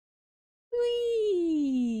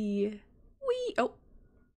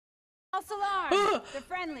They're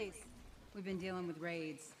friendlies. We've been dealing with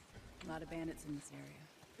raids. A lot of bandits in this area.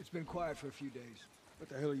 It's been quiet for a few days. What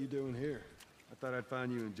the hell are you doing here? I thought I'd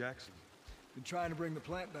find you in Jackson. Been trying to bring the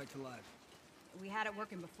plant back to life. We had it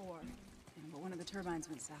working before, but one of the turbines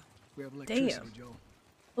went south. We have electricity, Joe.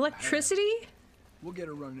 Electricity? We'll get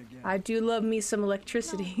her running again. I do love me some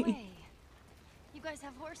electricity. No way. You guys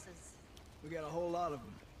have horses. We got a whole lot of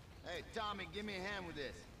them. Hey, Tommy, give me a hand with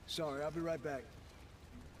this. Sorry, I'll be right back.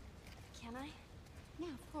 Can I? Yeah,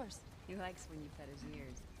 of course. He likes when you pet his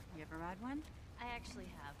ears. You ever ride one? I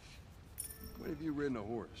actually have. When have you ridden a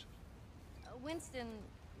horse? Winston,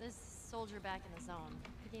 this soldier back in the zone,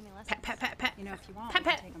 he gave me lessons. Pat, pat, pat, pat. You know, if you want, Pat, we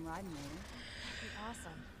can pat. take him riding later. That'd be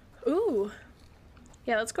awesome. Ooh.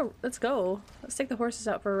 Yeah, let's go. Let's go. Let's take the horses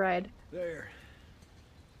out for a ride. There.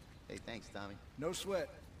 Hey, thanks, Tommy. No sweat.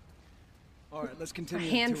 All right, let's Her continue.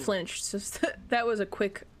 hand the tour. flinched. So that was a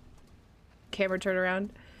quick camera turnaround.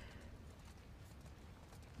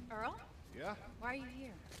 Earl? Yeah? Why are you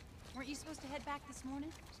here? Weren't you supposed to head back this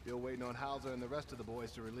morning? Still waiting on Hauser and the rest of the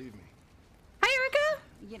boys to relieve me. Hi, Erica.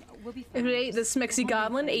 You know, we'll be fine. Hey, the Smexy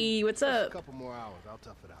Goblin. Hey, what's Just a up? couple more hours. I'll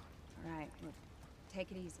tough it out. All right, look,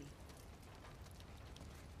 take it easy.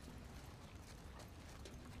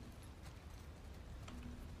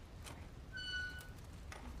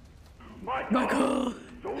 Michael.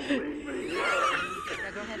 Yeah, go ahead.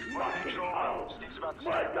 I'd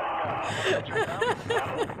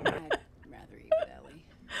rather eat with Ellie.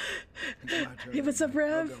 It's my turn. Hey, what's up, I'll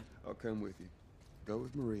Rev? go. I'll come with you. Go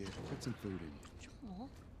with Maria. Put some food in you.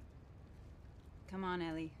 Come on,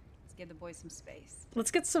 Ellie. Let's give the boys some space.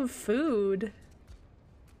 Let's get some food.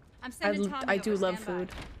 I'm sending Tommy I do over, love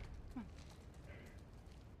stand food.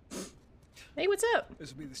 by. Hey, what's up?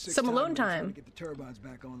 This will be the sixth Some time alone we've been trying time. to get the turbines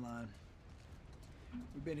back online.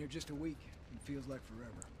 We've been here just a week. It feels like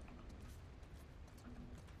forever.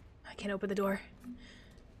 I can't open the door.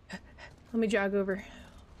 Let me jog over.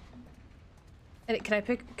 And can I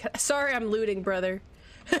pick? Sorry, I'm looting, brother.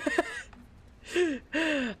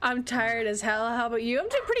 I'm tired as hell. How about you? I'm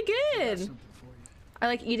doing pretty good. Something for you. I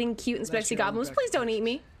like eating cute and Last spexy year I went goblins. back Please to don't eat Texas,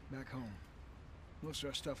 me. Back home. Most of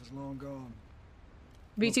our stuff is long gone.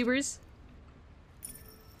 VTubers.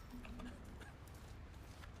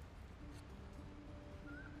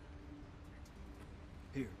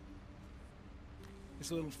 Here.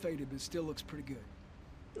 It's a little faded, but it still looks pretty good.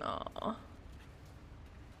 Aww.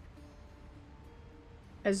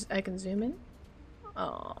 As I can zoom in.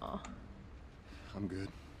 Aww. I'm good.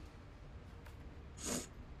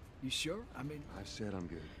 You sure? I mean, I said I'm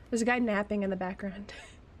good. There's a guy napping in the background.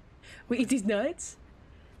 We eat these nuts?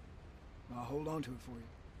 I'll hold on to it for you.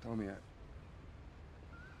 Tommy,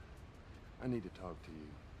 I need to talk to you.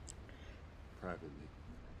 Privately.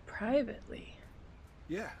 Privately.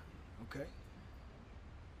 Yeah, okay.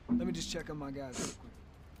 Let me just check on my guys real quick.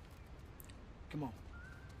 Come on.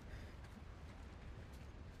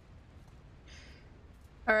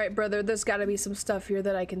 Alright, brother, there's gotta be some stuff here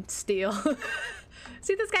that I can steal.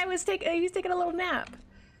 See, this guy was he's taking a little nap.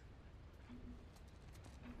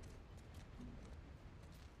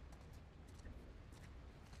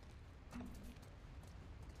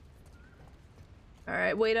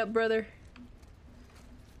 Alright, wait up, brother.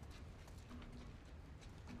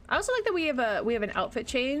 I also like that we have an outfit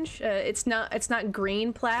change. It's not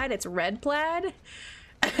green plaid, it's red plaid.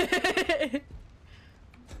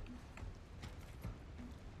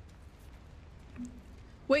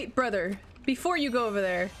 Wait, brother, before you go over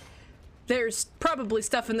there, there's probably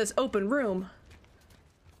stuff in this open room.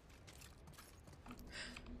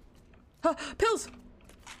 Huh, pills!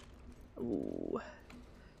 Ooh.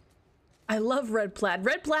 I love red plaid.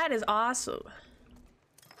 Red plaid is awesome.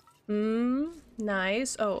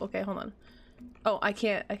 Nice. Oh, okay, hold on. Oh, I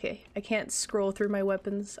can't, okay. I can't scroll through my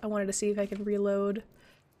weapons. I wanted to see if I could reload.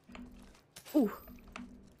 Ooh.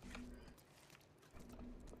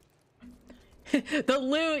 The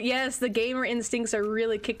loot, yes, the gamer instincts are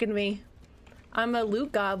really kicking me. I'm a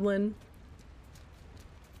loot goblin.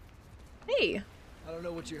 Hey. I don't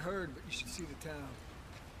know what you heard, but you should see the town.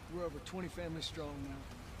 We're over 20 families strong now.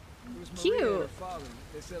 It was Maria and her Cute. father.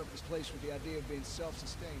 They set up this place with the idea of being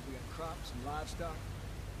self-sustained. We got crops and livestock.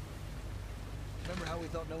 Remember how we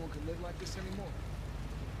thought no one could live like this anymore?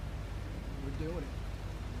 We're doing it.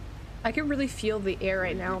 I can really feel the air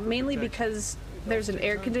right now, mainly because there's an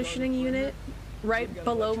air conditioning unit right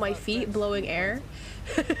below my feet blowing air.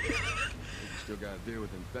 You still gotta deal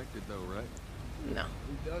with infected though, right? No,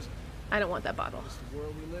 Who doesn't? I don't want that bottle. It's the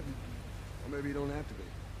world we live in. Or maybe you don't have to be.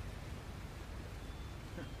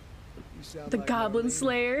 You sound The like Goblin Marlene.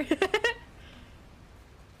 Slayer.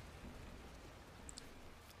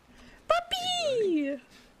 Puppy!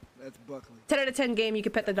 That's Buckley. 10 out of 10 game, you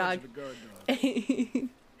can pet the dog. The guard dog.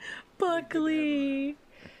 Buckley.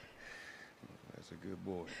 That's a good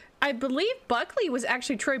boy. I believe Buckley was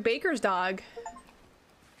actually Troy Baker's dog.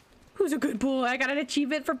 Who's a good boy? I got an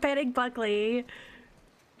achievement for petting Buckley.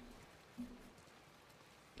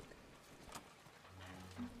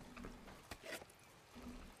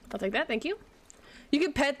 I'll take that, thank you. You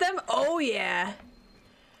can pet them? Oh yeah.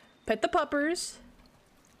 Pet the puppers.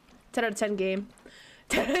 10 out of 10 game.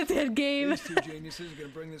 10 out of 10 game. These two geniuses are gonna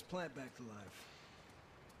bring this plant back to life.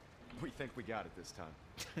 We think we got it this time.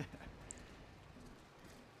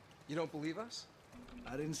 You don't believe us?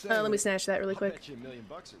 I didn't say. Let me that. snatch that really I'll quick. bet you $1 million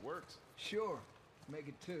it works. Sure. Make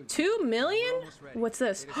it 2. 2 million? Almost ready. What's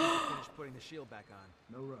this? They just have to finish putting the shield back on.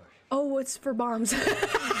 No rush. Oh, it's for bombs.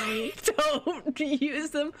 Don't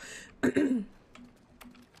use them.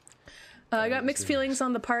 I got mixed feelings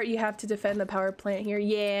on the part you have to defend the power plant here.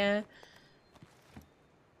 Yeah.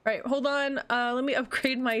 Right, hold on. Let me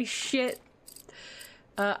upgrade my shit.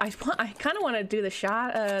 I kind of want to do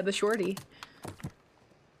the the shorty.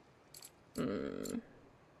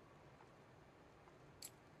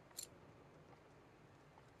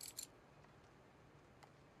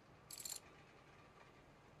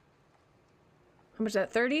 How much is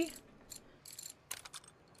that? 30?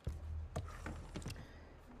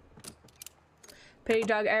 Petty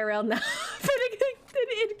dog IRL now. Petting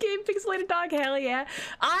an in-game pixelated dog, hell yeah.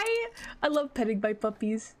 I love petting my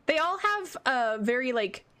puppies. They all have very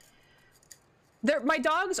like my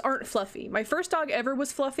dogs aren't fluffy. My first dog ever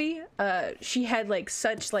was fluffy. She had like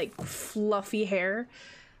such like fluffy hair.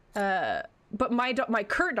 But my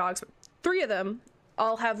current dogs, 3 of them,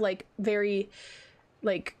 all have like very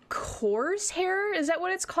like coarse hair. Is that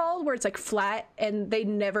what it's called? Where it's like flat and they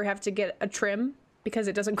never have to get a trim because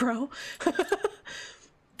it doesn't grow.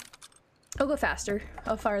 I'll go faster.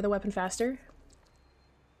 I'll fire the weapon faster.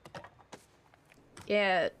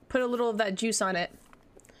 Yeah, put a little of that juice on it.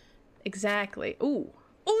 Exactly. Ooh.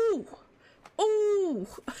 Ooh. Ooh.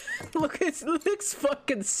 Look, it looks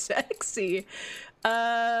fucking sexy.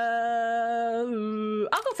 I'll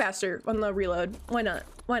go faster on the reload. Why not?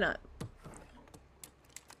 Why not?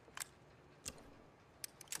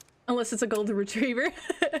 Unless it's a golden retriever.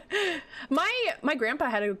 my grandpa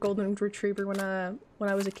had a golden retriever when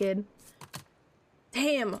I was a kid.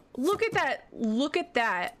 Damn, look at that. Look at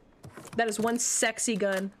that. That is one sexy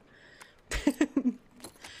gun.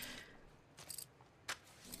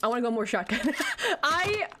 I want to go more shotgun.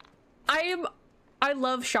 I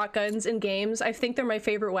love shotguns in games. I think they're my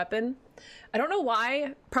favorite weapon. I don't know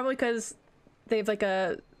why. Probably because they have like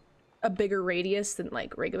a bigger radius than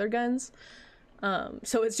like regular guns.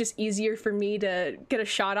 So it's just easier for me to get a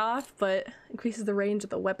shot off, but increases the range of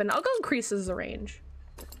the weapon. I'll go increases the range.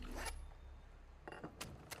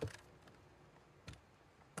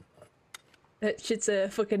 That shit's a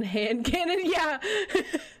fucking hand cannon, yeah.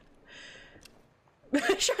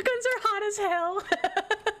 Shotguns are hot as hell.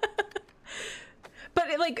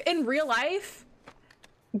 But like in real life,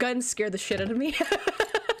 guns scare the shit out of me.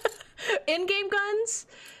 In-game guns,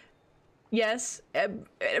 yes.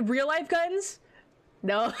 Real life guns,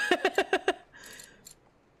 no.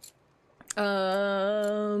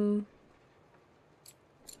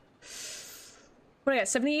 What I got?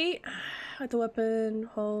 78. At the weapon,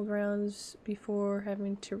 hold rounds before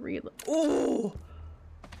having to reload. Ooh.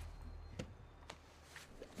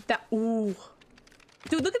 That. Ooh.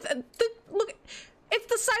 Dude, look at that. Look. It's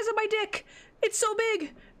the size of my dick. It's so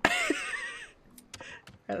big. Alright,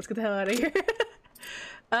 let's get the hell out of here.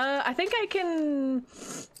 I think I can.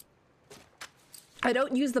 I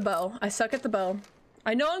don't use the bow. I suck at the bow.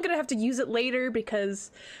 I know I'm gonna have to use it later because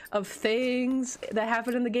of things that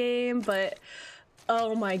happen in the game, but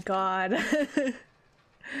oh my god.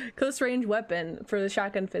 Close range weapon for the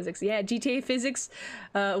shotgun physics. Yeah, GTA physics.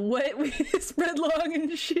 What we spread long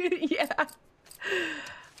and shoot. Yeah.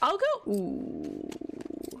 I'll go. Ooh.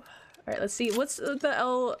 All right, let's see. What's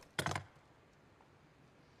the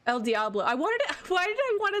El Diablo? Why did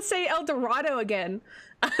I want to say El Dorado again?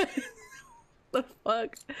 The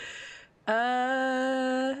fuck?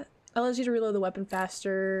 Allows you to reload the weapon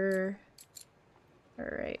faster. All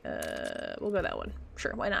right, we'll go that one.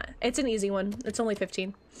 Sure, why not? It's an easy one. It's only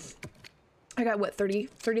 15. I got what, 30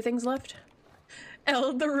 things left?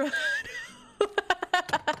 El Dorado.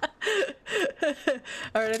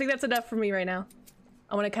 All right, I think that's enough for me right now.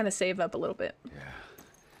 I want to kind of save up a little bit. Yeah,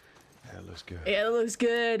 that looks good. Yeah, it looks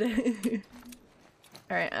good.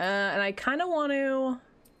 All right, and I kind of want to.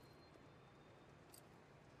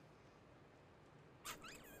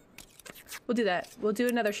 We'll do that. We'll do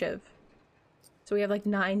another shiv. So we have like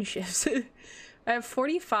 9 shifts. I have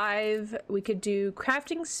 45. We could do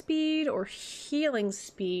crafting speed or healing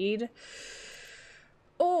speed.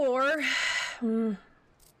 Or... on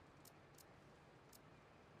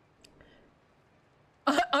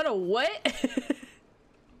a what?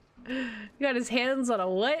 He got his hands on a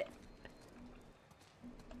what?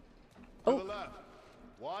 To the left.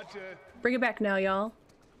 Watch it. Bring it back now, y'all.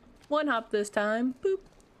 One hop this time. Boop.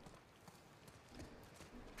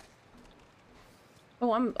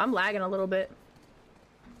 Oh, I'm lagging a little bit.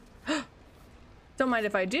 Don't mind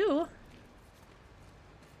if I do.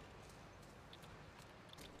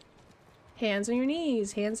 Hands on your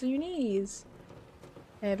knees. Hands on your knees.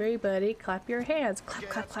 Everybody clap your hands. Clap,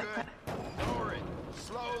 Okay, clap, that's clap, good. clap. Lower it.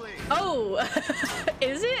 Slowly. Oh!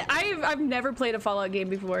 Is it? I've never played a Fallout game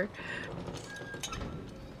before.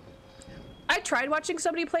 I tried watching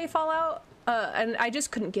somebody play Fallout, and I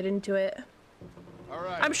just couldn't get into it. All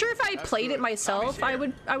right. I'm sure if I That's played good. it myself,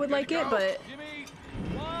 Tommy's I would here. like Good to it, go. but Give me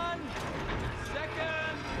 1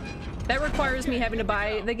 second. that requires me having to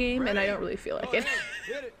buy the game, and I don't really feel like it.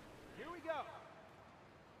 Hit it. Here we go.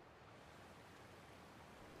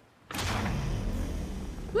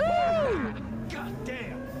 Woo! God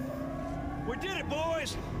damn! We did it,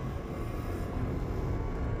 boys!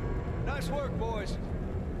 Nice work, boys.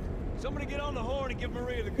 Somebody get on the horn and give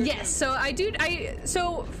Maria the good Yes, news.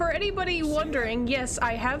 so for anybody wondering, yes,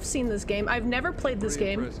 I have seen this game. I've never played this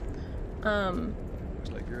Pretty game. impressive.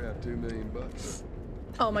 Looks like you're out $2 million.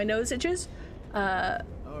 Oh, my nose itches. All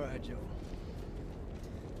right, Joe.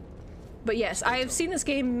 But yes, I have seen this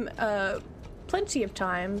game plenty of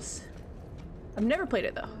times. I've never played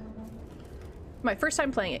it though. My first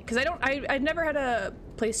time playing it, because I'd never had a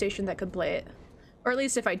PlayStation that could play it, or at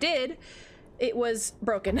least if I did, it was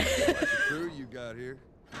broken. The crew you got here.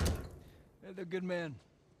 Yeah, they're good men.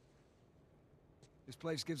 This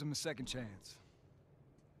place gives them a second chance.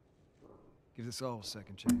 Gives us all a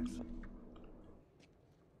second chance.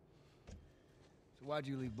 So why'd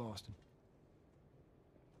you leave Boston?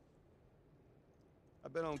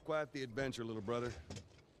 I've been on quite the adventure, little brother.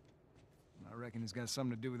 I reckon it's got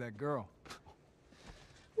something to do with that girl. It's got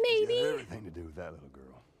Maybe. everything to do with that little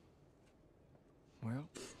girl. Well,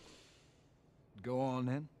 go on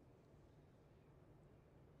then.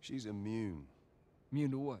 She's immune.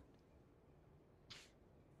 Immune to what?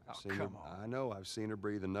 I've Oh, seen her, come on. I know I've seen her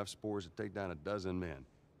breathe enough spores to take down 12 men. And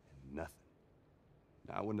nothing.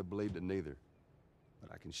 Now, I wouldn't have believed it neither.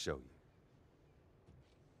 But I can show you.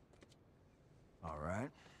 All right.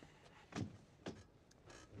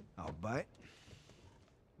 I'll bite.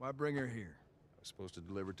 Why bring her here? I was supposed to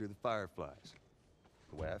deliver to the Fireflies.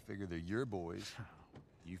 The way I figure they're your boys.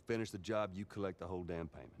 You finish the job, you collect the whole damn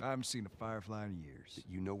payment. I haven't seen a firefly in years.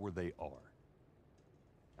 You know where they are.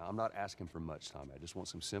 Now, I'm not asking for much, Tommy. I just want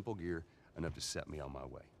some simple gear, enough to set me on my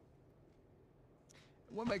way.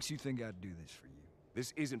 What makes you think I'd do this for you?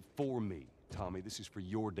 This isn't for me, Tommy. This is for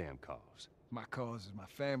your damn cause. My cause is my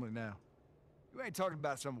family now. You ain't talking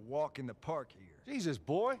about some walk in the park here. Jesus,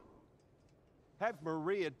 boy. Have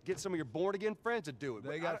Maria get some of your born-again friends to do it.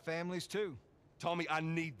 They but got families too. Tommy, I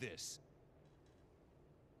need this.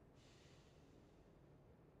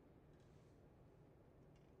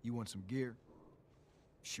 You want some gear?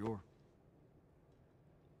 Sure.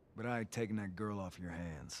 But I ain't taking that girl off your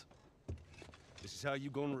hands. This is how you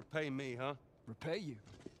gonna repay me, huh? Repay you.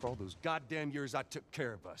 For all those goddamn years I took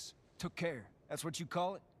care of us. Took care. That's what you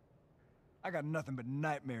call it? I got nothing but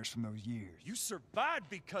nightmares from those years. You survived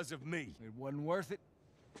because of me. It wasn't worth it.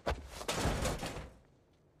 I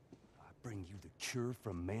bring you the cure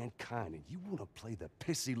from mankind, and you wanna play the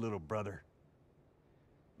pissy little brother.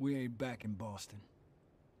 We ain't back in Boston.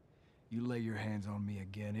 You lay your hands on me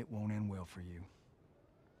again, it won't end well for you.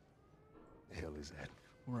 The hell is that?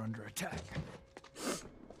 We're under attack.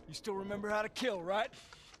 You still remember how to kill, right?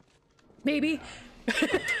 Maybe.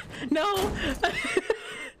 No.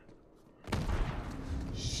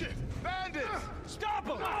 Shit! Bandits! Stop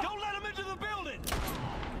them! Don't let them into the building!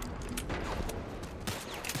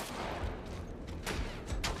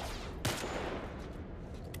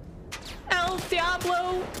 El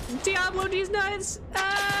Diablo. Diablo, these nuts.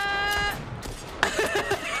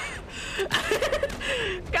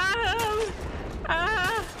 Got him.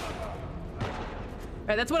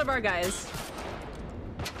 Alright, that's one of our guys.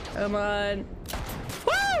 Come on.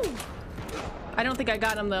 Woo! I don't think I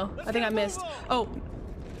got him though. I think I missed. Oh.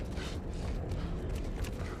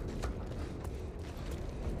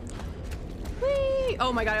 Whee!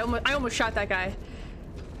 Oh my god, I almost shot that guy.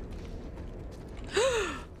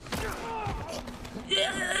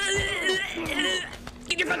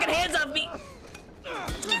 Get your fucking hands off me!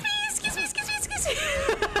 Excuse me.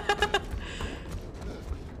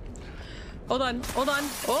 Hold on, hold on,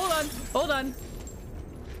 hold on, hold on.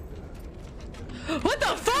 What the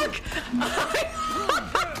fuck?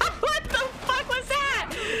 What the fuck was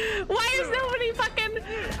that? Why is nobody fucking...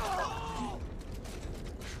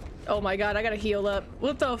 Oh my god, I gotta heal up.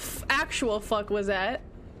 What the actual fuck was that?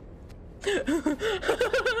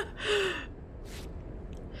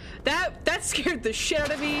 That scared the shit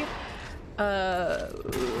out of me.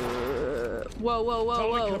 Whoa, whoa, whoa,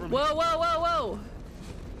 whoa. Whoa, whoa, whoa, whoa.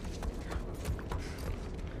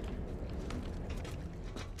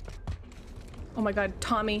 Oh my god,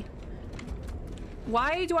 Tommy.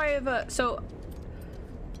 Why do I have a... So...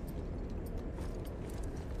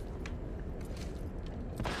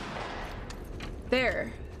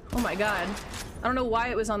 There. Oh my god. I don't know why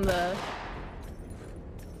it was on the...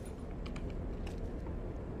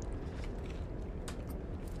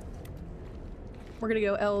 We're gonna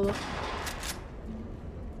go L.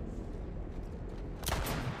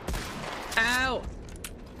 Ow!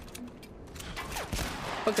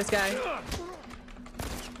 Fuck this guy.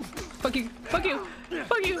 Fuck you! Fuck you!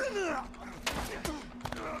 Fuck you!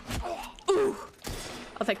 Ooh!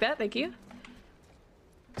 I'll take that, thank you.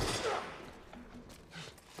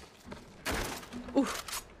 Ooh.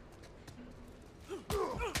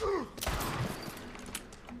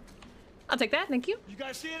 I'll take that, thank you. You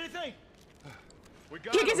guys see anything? We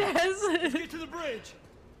got Kick his him. ass! Let's get to the bridge.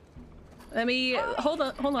 Let me... hold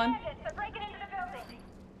on, hold on. They're breaking into the building.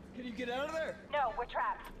 Can you get out of there? No, we're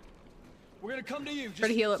trapped. We're gonna come to you. Just Try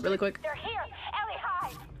to heal up really quick. They're here. Ellie,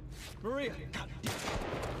 hide. Maria.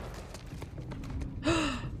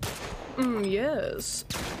 Yes.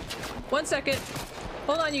 1 second.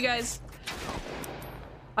 Hold on, you guys.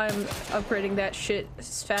 I'm upgrading that shit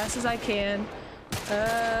as fast as I can.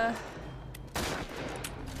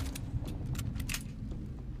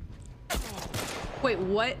 Wait,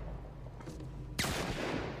 what?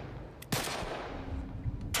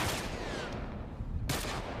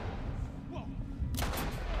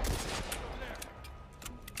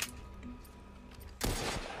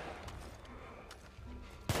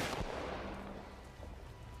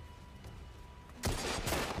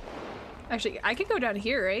 Actually, I could go down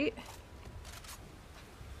here, right?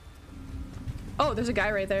 Oh, there's a guy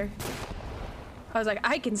right there. I was like,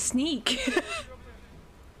 I can sneak. He's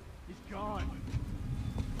gone.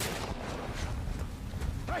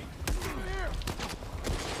 Hey, over here.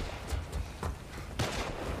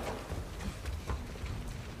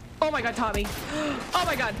 Oh my god, Tommy. Oh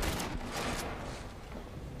my god.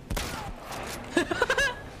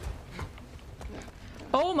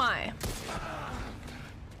 Oh my.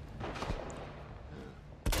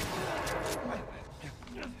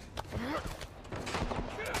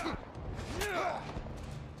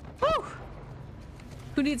 Whew.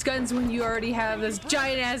 Who needs guns when you already have this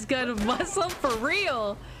giant ass gun of muscle? For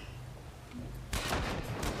real.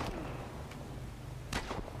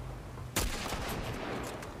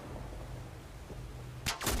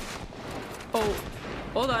 Oh,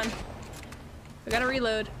 hold on. I gotta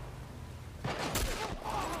reload.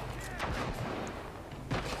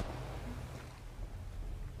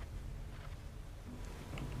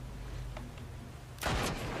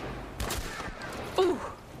 Ooh.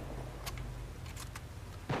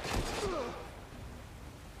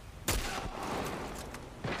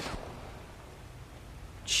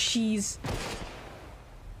 Jeez.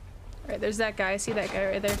 Alright, there's that guy. I see that guy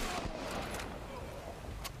right there.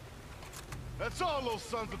 That's all those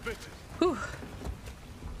sons of bitches. Whew.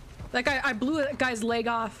 That guy, I blew that guy's leg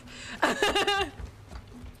off.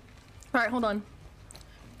 Alright, hold on.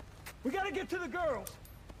 We gotta get to the girls.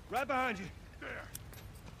 Right behind you. There.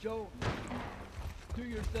 Joe, do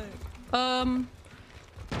your thing.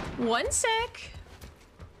 1 sec.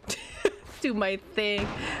 Do my thing.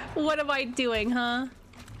 What am I doing, huh?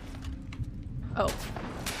 Oh.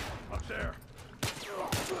 Up there.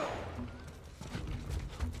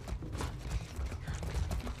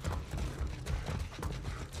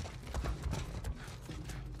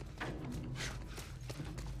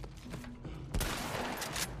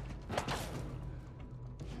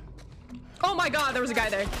 Oh my god, there was a guy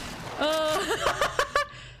there.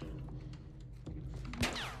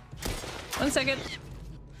 1 second.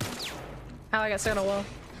 Ow, I got stuck on a wall.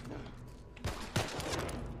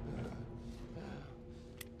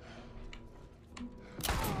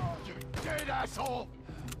 You dead asshole.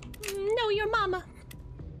 No, your mama.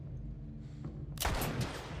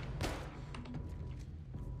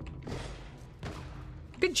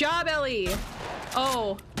 Good job, Ellie.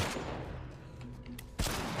 Oh.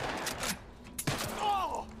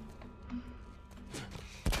 Oh.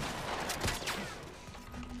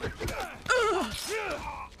 We're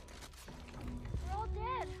all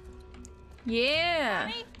dead.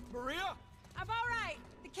 Yeah. Maria? I'm all right.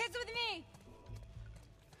 The kid's with me.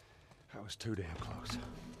 I was too damn close.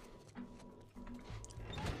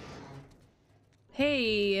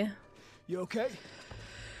 Hey. You okay?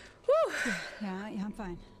 Whew. Yeah, I'm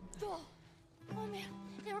fine. Oh man,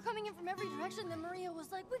 they were coming in from every direction. Then Maria was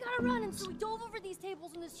like, "We gotta run!" And so we dove over these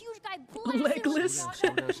tables, and this huge guy blasted Legless.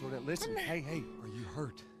 Slow down, slow down. Listen, hey, are you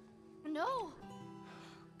hurt? No.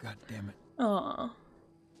 God damn it. Aw.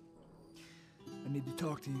 I need to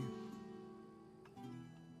talk to you.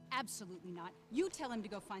 Absolutely not. You tell him to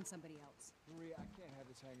go find somebody else. Maria, I can't have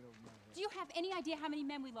this hanging over my head. Do you have any idea how many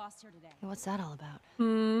men we lost here today? Hey, what's that all about?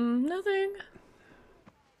 Nothing.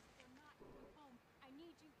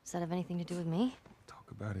 Does that have anything to do with me?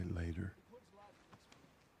 Talk about it later.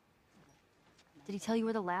 Did he tell you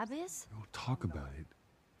where the lab is? We'll talk about it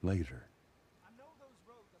later.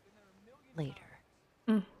 Later.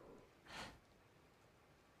 Right.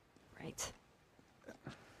 It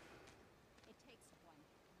takes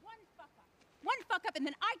one fuck up. One fuck up, and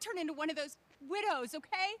then I turn into one of those widows,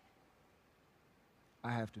 okay?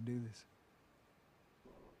 I have to do this.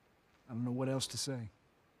 I don't know what else to say.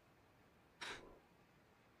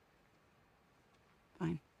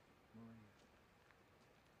 Fine.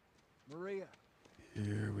 Maria.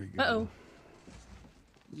 Here we go. Uh-oh.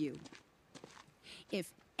 You.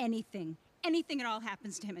 If anything at all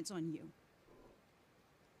happens to him, it's on you.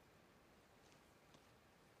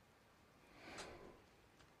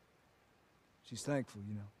 She's thankful,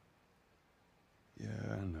 you know.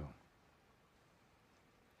 Yeah, I know.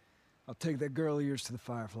 I'll take that girl of yours to the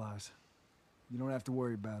Fireflies. You don't have to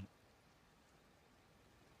worry about it.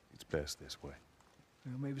 It's best this way.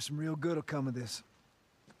 Well, maybe some real good will come of this.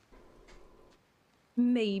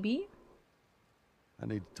 Maybe. I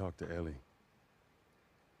need to talk to Ellie.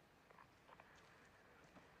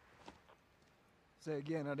 Say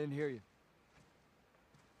again, I didn't hear you.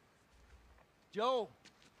 Joe!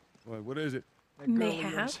 Wait, what is it? That girl of yours,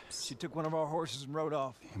 Mayhaps. she took one of our horses and rode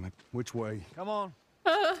off. Damn it. Which way? Come on.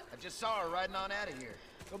 I just saw her riding on out of here.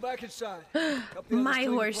 Go back inside. Help the others My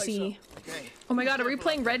clean the place horsey. up. Okay. Oh my god, are we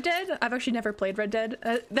playing Red Dead? I've actually never played Red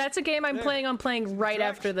Dead. That's a game I'm planning on playing right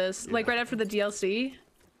after this. Like right after the DLC.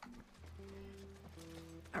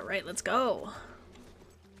 Alright, let's go.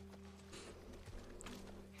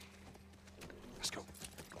 Let's go.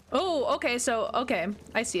 Oh, okay, so, okay.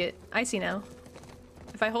 I see it. I see now.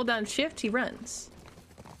 If I hold down shift, he runs.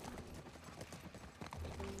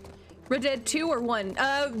 Red Dead 2 or 1?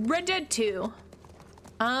 Red Dead 2.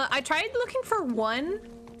 I tried looking for 1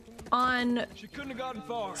 on She couldn't have gotten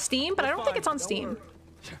far. Steam, but I don't think it's on Don't Steam. worry.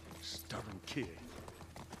 Stubborn kid.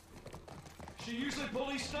 She usually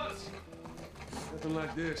police stunts. Nothing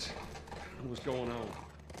like this. What's going on?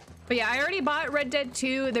 But yeah, I already bought Red Dead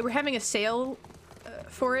 2. They were having a sale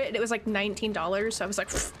for it. It was like $19, so I was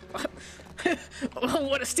like,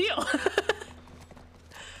 what a steal.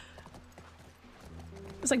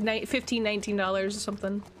 It was like $15, $19 or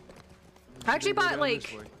something. I actually bought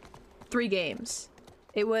like 3 games.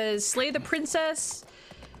 It was Slay the Princess,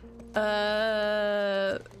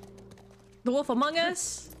 The Wolf Among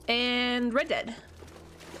Us, and Red Dead.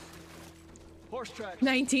 Horse tracks.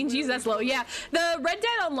 19, geez, that's low. Yeah, the Red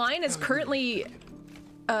Dead Online is currently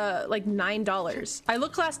like $9. I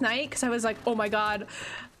looked last night because I was like, oh my god,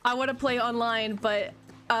 I want to play online, but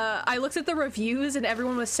I looked at the reviews and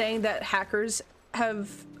everyone was saying that hackers have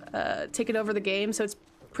taken over the game, so it's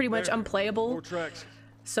pretty much unplayable. 4 tracks.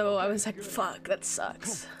 So I was like, fuck, that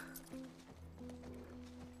sucks.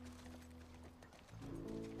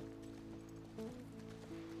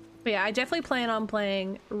 But yeah, I definitely plan on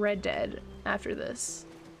playing Red Dead after this.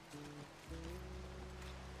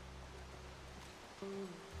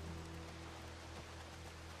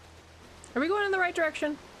 Are we going in the right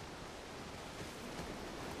direction?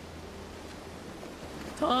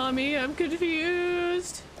 Tommy, I'm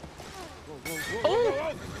confused.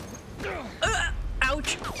 Oh!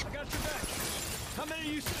 Ouch! I got your back. How many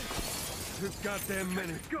do you see? Too goddamn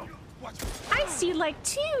many. Go. Watch. I see like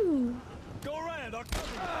 2. Go around. I'll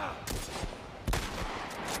cover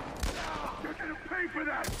You're gonna pay for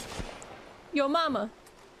that! Yo mama.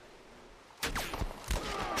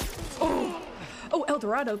 Oh! Oh, El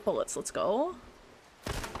Dorado bullets, let's go.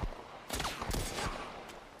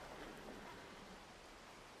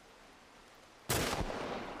 Come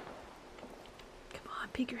on,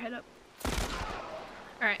 peek your head up.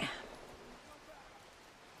 Alright.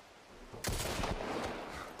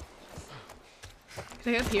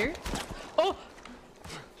 Can I go up here? Oh!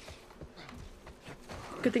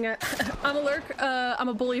 Good thing I'm a lurk. I'm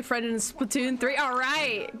a bully friend in Splatoon 3.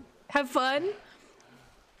 Alright! Have fun!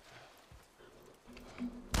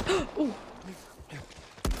 Ooh.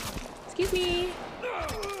 Excuse me.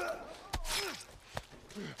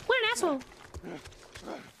 What an asshole.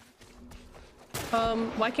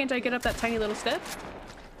 Why can't I get up that tiny little step?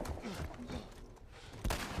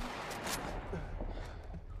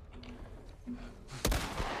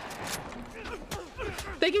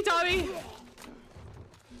 Thank you, Tommy.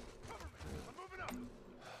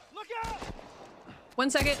 Look out! 1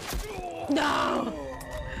 second. No!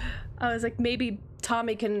 I was like, maybe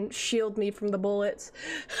Tommy can shield me from the bullets.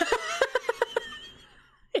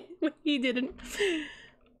 He didn't.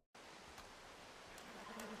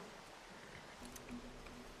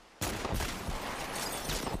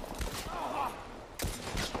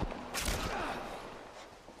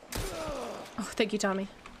 Oh, thank you, Tommy.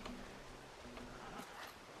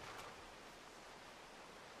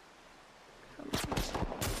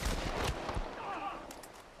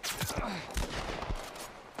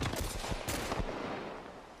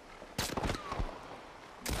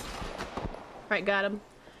 Alright, got him.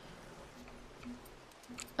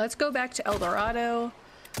 Let's go back to El Dorado.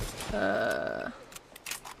 I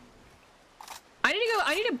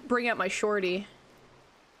need to bring out my shorty.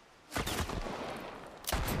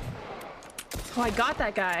 Oh, I got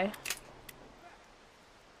that guy.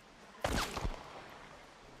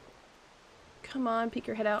 Come on, peek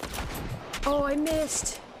your head out. Oh, I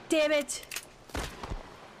missed. Damn it.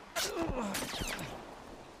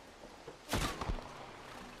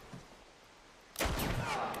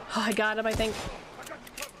 Oh, I got him, I think.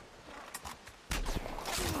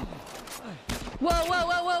 Whoa, whoa,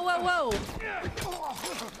 whoa, whoa, whoa, whoa!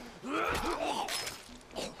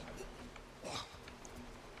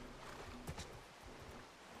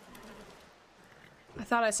 I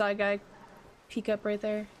thought I saw a guy peek up right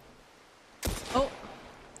there. Oh!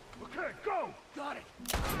 Okay, go! Got it!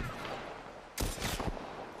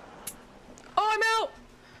 Oh, I'm out!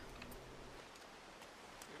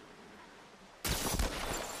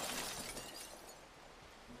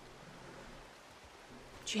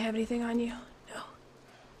 Do you have anything on you? No.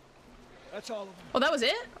 That's all of them. Oh, that was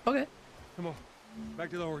it? Okay. Come on, back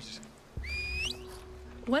to the horses.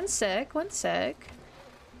 1 sec, 1 sec.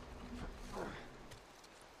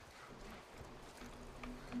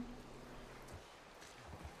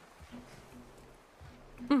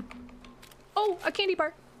 Oh, a candy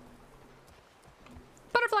bar.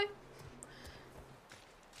 Butterfly.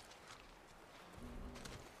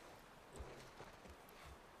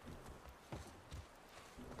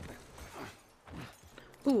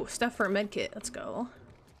 Ooh, stuff for a med kit. Let's go.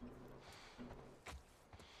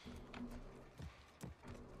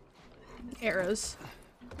 Arrows.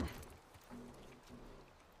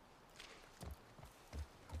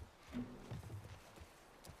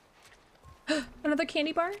 Another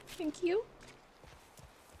candy bar. Thank you.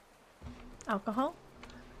 Alcohol.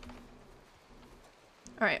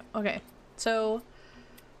 All right. Okay. So,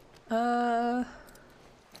 we're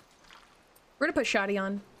gonna put Shoddy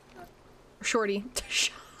on. Or Shorty.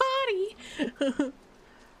 Shoddy! I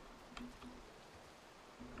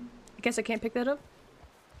guess I can't pick that up.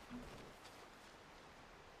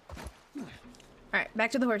 Alright,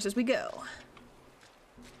 back to the horses we go.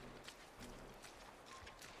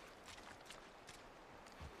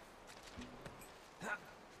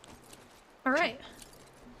 Alright.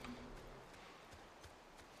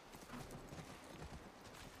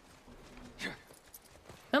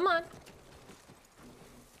 Come on.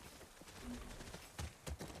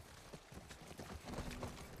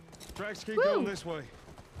 Tracks keep Woo. going this way.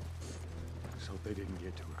 Let's hope they didn't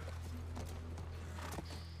get to her.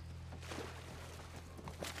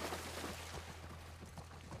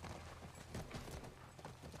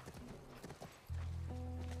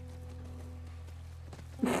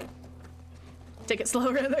 Take it slow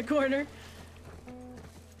around that corner.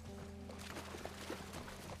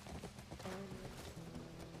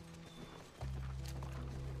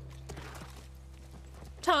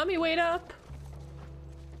 Tommy, wait up.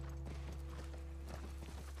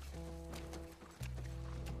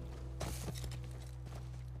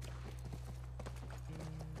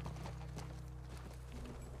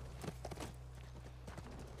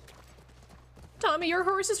 Tommy, your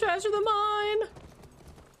horse is faster than mine.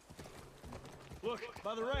 Look,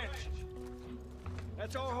 by the ranch.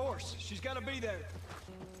 That's our horse. She's got to be there.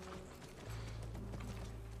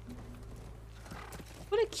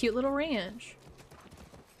 What a cute little ranch.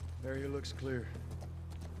 Area looks clear.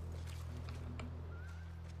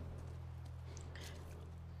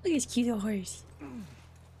 Look at his cute little horse.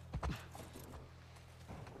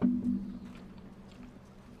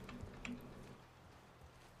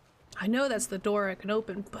 I know that's the door I can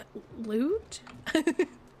open, but loot?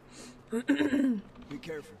 Be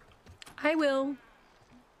careful. I will.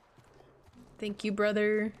 Thank you,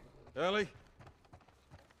 brother. Ellie?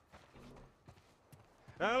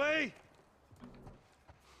 Ellie?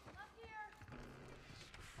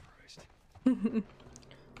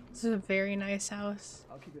 This is a very nice house.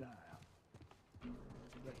 I'll keep an eye out.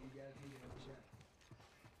 Let you guys meet at the shack.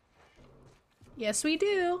 Yes, we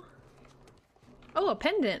do. Oh, a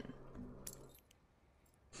pendant.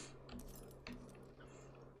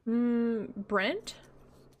 Brent?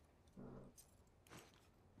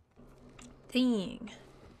 Dang.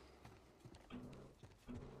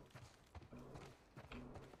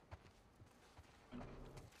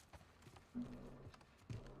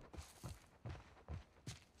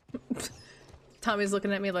 Tommy's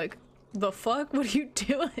looking at me like, the fuck? What are you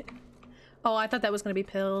doing? Oh, I thought that was gonna be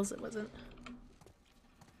pills. It wasn't.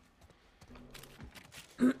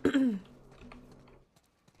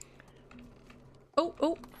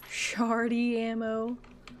 Oh, shardy ammo.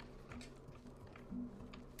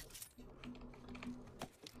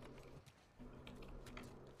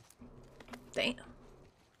 Damn.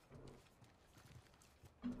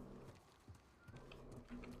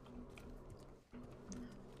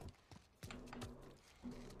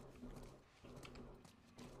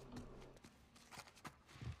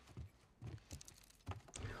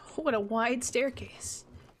 What a wide staircase.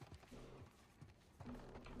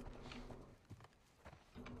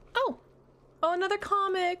 Oh! Oh, another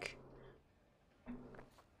comic!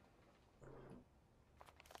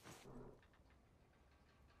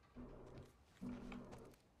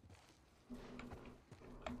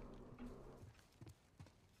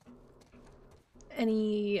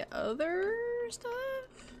 Any other stuff?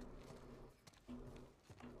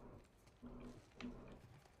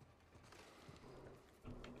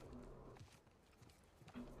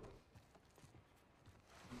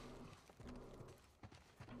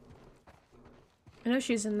 I know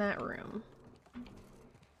she's in that room.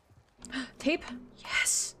 Tape?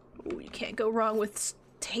 Yes! Ooh, you can't go wrong with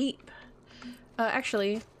tape.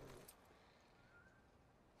 Actually...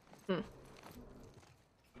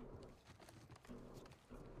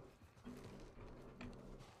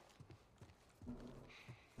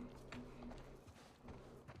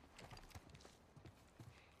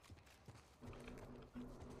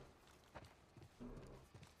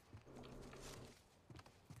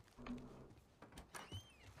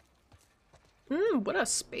 what a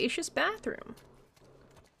spacious bathroom.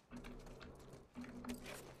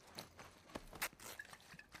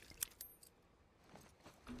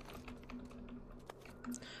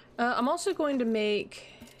 I'm also going to make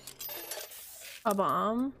a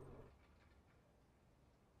bomb.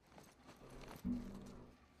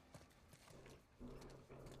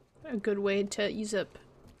 A good way to use up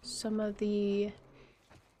some of the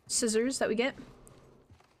scissors that we get.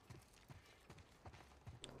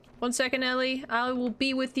 1 second, Ellie. I will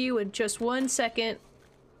be with you in just 1 second.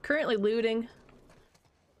 Currently looting.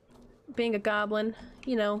 Being a goblin.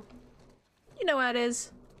 You know how it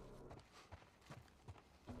is.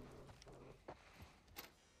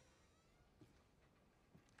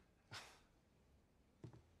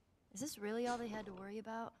 Is this really all they had to worry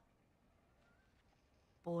about?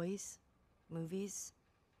 Boys, movies,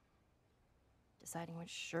 deciding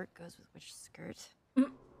which shirt goes with which skirt.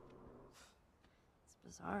 It's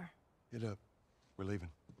bizarre. Get up. We're leaving.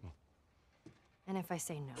 And if I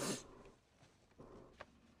say no?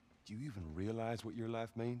 Do you even realize what your life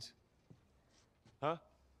means? Huh?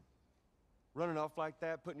 Running off like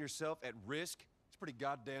that, putting yourself at risk? It's pretty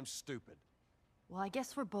goddamn stupid. Well, I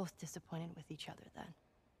guess we're both disappointed with each other then.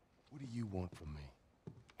 What do you want from me?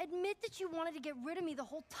 Admit that you wanted to get rid of me the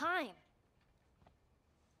whole time.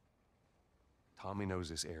 Tommy knows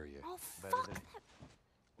this area Oh, better fuck than... that.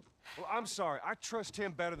 Well, I'm sorry. I trust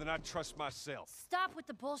him better than I trust myself. Stop with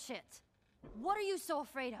the bullshit. What are you so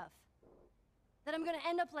afraid of? That I'm gonna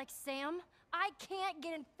end up like Sam? I can't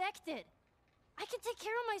get infected. I can take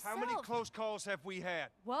care of myself. How many close calls have we had?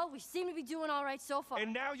 Well, we seem to be doing all right so far.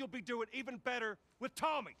 And now you'll be doing even better with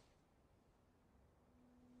Tommy.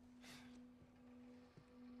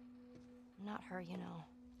 Not her, you know.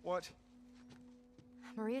 What?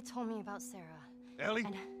 Maria told me about Sarah. Ellie?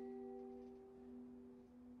 And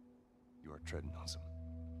You are treading on some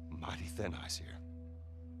mighty thin ice here.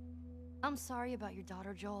 I'm sorry about your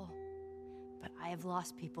daughter, Joel. But I have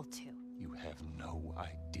lost people too. You have no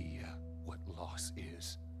idea what loss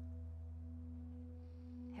is.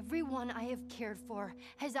 Everyone I have cared for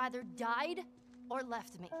has either died or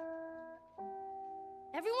left me.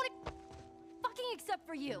 Everyone fucking except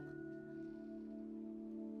for you.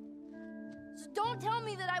 So don't tell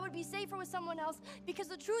me that I would be safer with someone else, because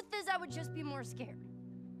the truth is I would just be more scared.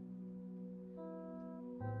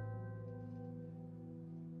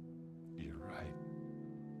 You're right.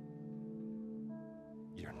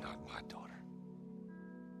 not my daughter.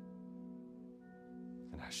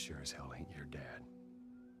 And I sure as hell ain't your dad.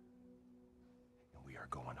 And we are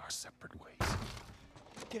going our separate ways.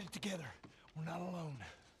 Get it together. We're not alone.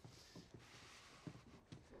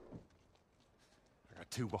 I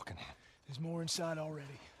got two walking in. There's more inside already.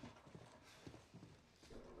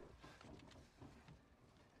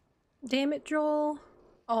 Damn it, Joel.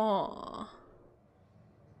 Aww.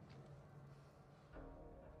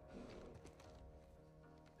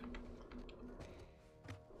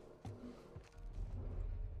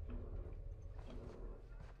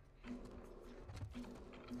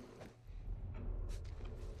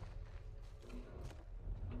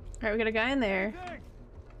 Alright, we got a guy in there.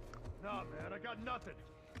 Nah, man, I got nothing.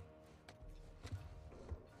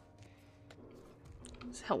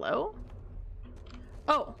 Hello?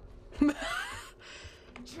 Oh.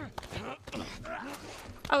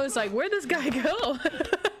 I was like, where'd this guy go?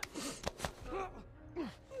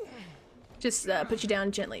 Just put you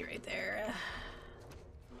down gently right there.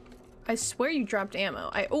 I swear you dropped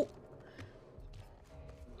ammo. Oh.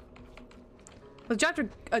 I dropped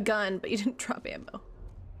a gun, but you didn't drop ammo.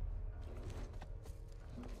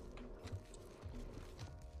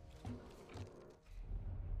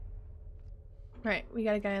 Right, we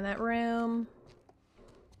got a guy in that room.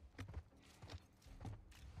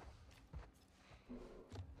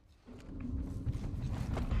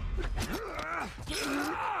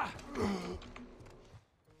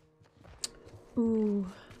 Ooh.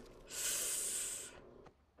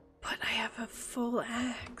 But I have a full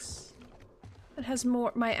axe. It has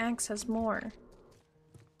more. My axe has more.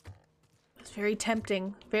 It's very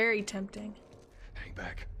tempting. Very tempting. Hang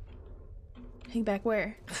back. Hang back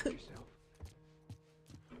where?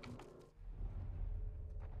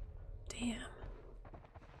 Damn.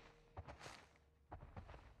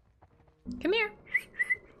 Come here.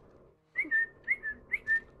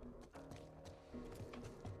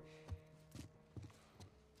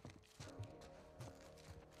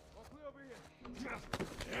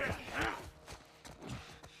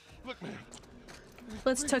 Look, man.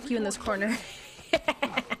 Let's tuck you in this corner.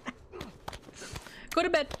 Go to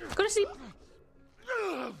bed. Go to sleep.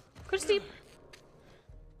 Go to sleep.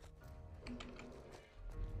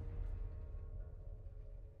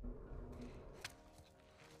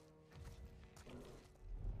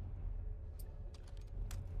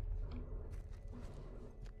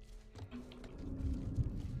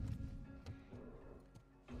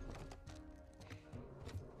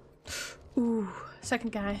 Ooh,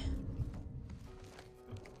 second guy.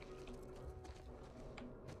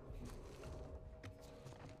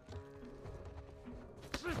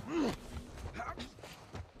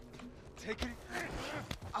 Take it.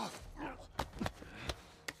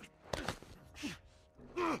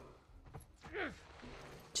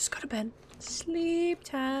 Just go to bed. Sleep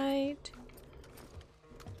tight.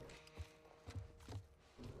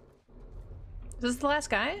 Is this the last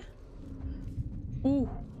guy? Ooh.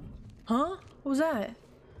 Huh? What was that?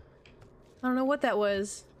 I don't know what that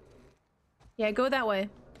was. Yeah, go that way.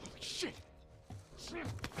 Shit.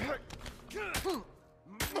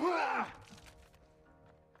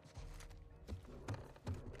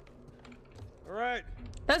 All right.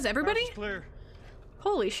 That's everybody? House is clear.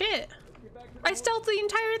 Holy shit. I stealthed the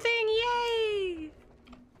entire thing. Yay!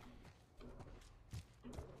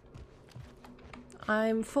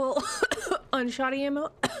 I'm full on shoddy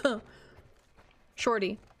ammo.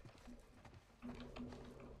 Shorty.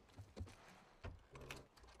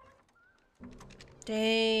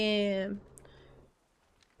 Damn.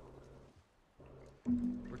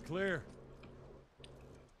 We're clear.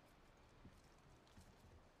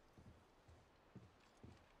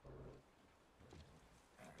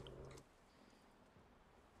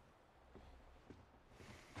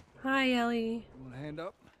 Hi, Ellie. You want a hand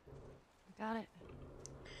up? Got it.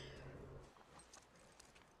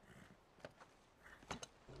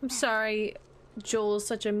 I'm sorry, Joel's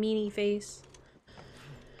such a meanie face.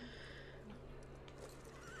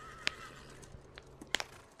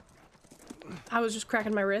 I was just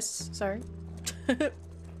cracking my wrists, sorry.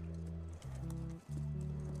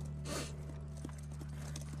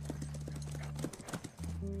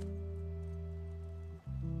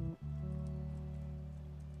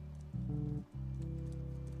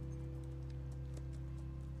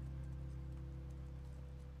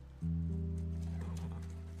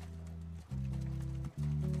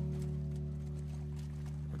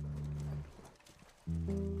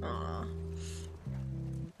 Aw.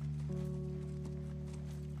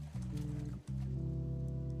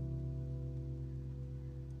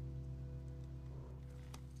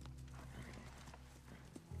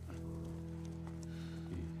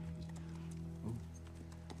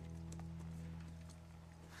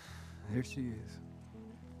 There she is.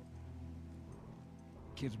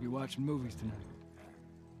 Kids will be watching movies tonight.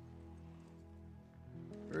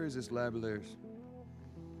 Where is this lab of theirs?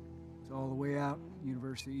 It's all the way out,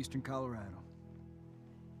 University of Eastern Colorado.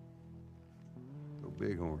 Go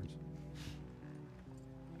Bighorns.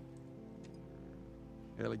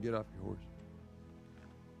 Ellie, get off your horse.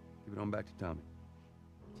 Give it on back to Tommy.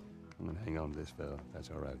 I'm gonna hang on to this fella, if that's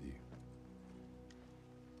all right with you.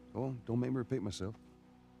 Go on, don't make me repeat myself.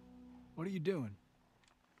 What are you doing?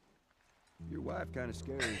 Your wife kind of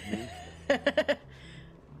scares me.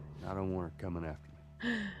 I don't want her coming after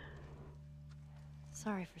me.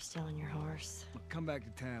 Sorry for stealing your horse. Well, come back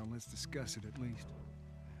to town. Let's discuss it at least.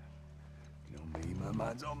 You know me, my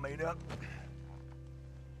mind's all made up.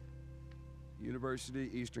 University,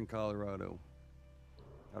 Eastern Colorado.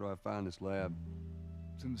 How do I find this lab?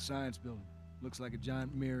 It's in the science building. Looks like a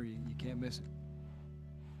giant mirror. You can't miss it.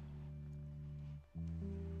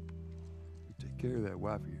 You take care of that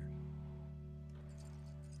wife of yours.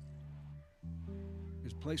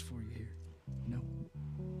 There's a place for you here. You know?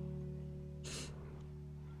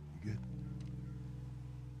 You good?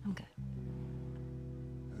 I'm good.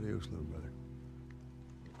 Adios, little brother.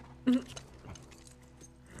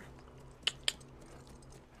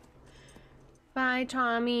 Bye,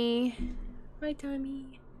 Tommy. Bye,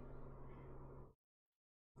 Tommy.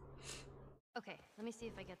 Okay, let me see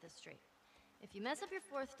if I get this straight. If you mess up your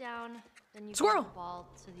fourth down, then you Squirrel. give the ball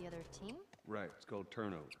to the other team. Right, it's called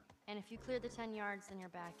turnover. And if you clear the 10 yards, then you're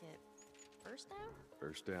back at first down?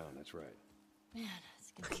 First down, that's right. Man,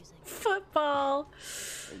 it's confusing. Football.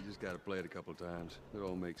 Hey, you just gotta play it a couple times. It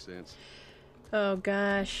all makes sense. Oh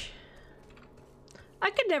gosh.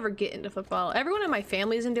 I could never get into football. Everyone in my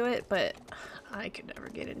family's into it, but I could never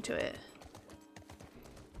get into it.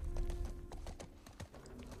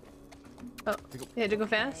 Oh, you had to go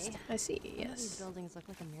fast? Okay. I see, These yes. buildings look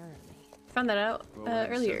like a mirror to me. Found that out Well, we have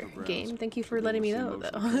earlier, several grounds. game. Thank you for Should be letting me able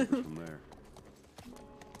to know, see most of though. the campus from there.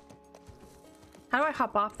 How do I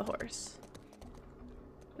hop off the horse?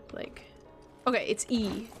 Like, okay, it's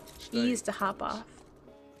E. E is to hop off.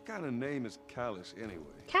 What kind of name is Callus anyway?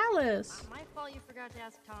 Callus. My fault you forgot to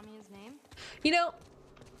ask Tommy his name. You know,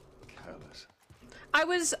 Callus. I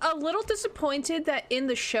was a little disappointed that in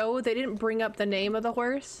the show they didn't bring up the name of the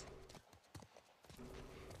horse.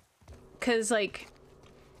 Cause like,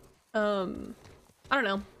 I don't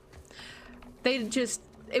know. They just,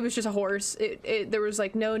 it was just a horse. There was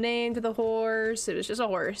like no name to the horse. It was just a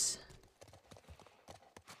horse.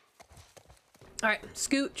 All right,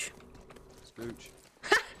 scooch. Scooch.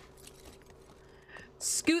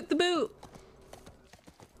 Scoot the boot.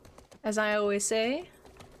 As I always say.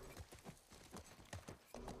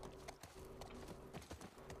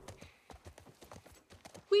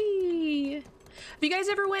 Whee! Have you guys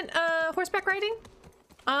ever went horseback riding?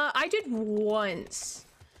 I did once.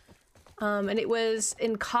 And it was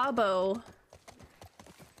in Cabo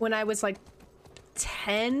when I was like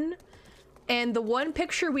 10. And the one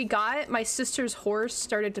picture we got, my sister's horse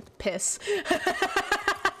started to piss.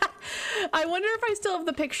 I wonder if I still have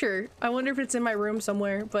the picture. I wonder if it's in my room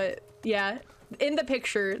somewhere, but yeah. In the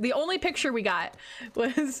picture, the only picture we got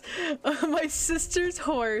was my sister's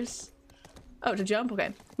horse. Oh, to jump?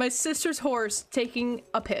 Okay. My sister's horse taking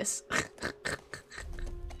a piss.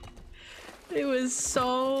 It was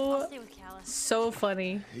so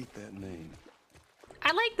funny. I hate that name.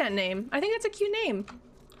 I like that name. I think that's a cute name.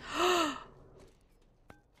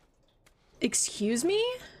 Excuse me?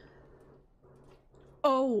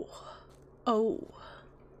 Oh. Oh.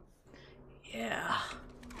 Yeah.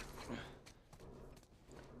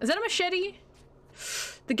 Is that a machete?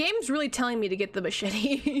 The game's really telling me to get the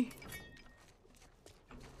machete.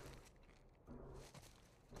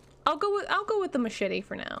 I'll go with the machete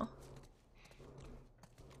for now.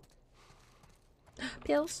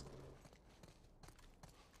 Pills.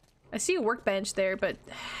 I see a workbench there, but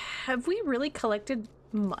have we really collected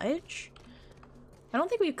much? I don't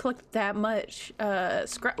think we've collected that much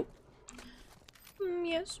scrap.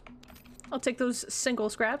 Yes. I'll take those single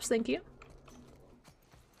scraps, thank you.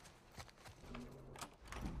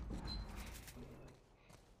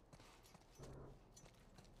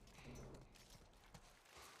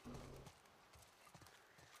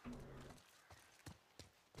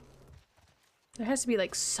 There has to be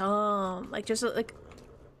like some, like just like,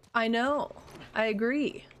 I know, I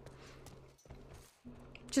agree.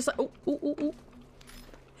 Just like, oh, ooh, ooh, ooh.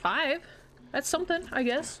 5, that's something, I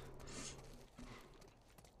guess.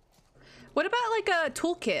 What about like a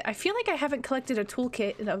toolkit? I feel like I haven't collected a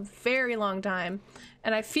toolkit in a very long time,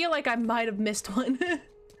 and I feel like I might have missed one.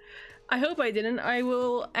 I hope I didn't. I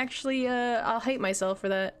will actually, I'll hate myself for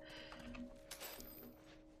that.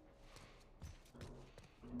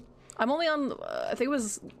 I'm only on, I think it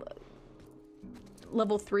was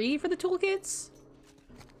level 3 for the toolkits.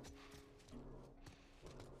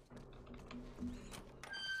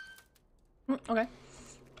 Okay.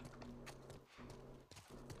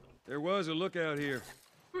 There was a lookout here.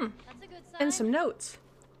 That's a good sign. And some notes.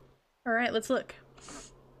 All right, let's look.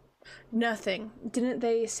 Nothing. Didn't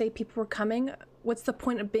they say people were coming? What's the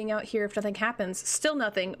point of being out here if nothing happens? Still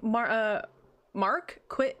nothing. Mark,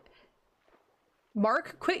 quit.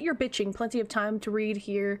 Mark, quit your bitching. Plenty of time to read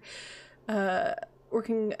here.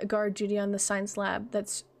 Working guard duty on the science lab.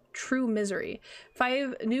 That's true misery.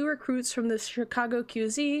 5 new recruits from the Chicago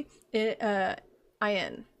QZ.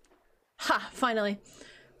 IN. Ha! Finally.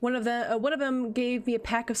 One of them gave me a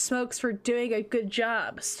pack of smokes for doing a good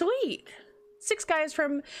job. Sweet! 6 guys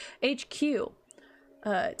from HQ.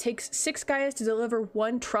 Takes 6 guys to deliver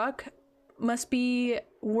 1 truck. Must be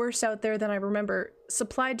worse out there than I remember.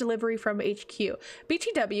 Supply delivery from HQ.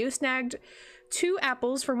 BTW snagged 2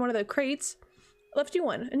 apples from one of the crates. Left you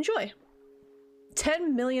 1. Enjoy.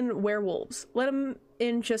 10 million werewolves. Let them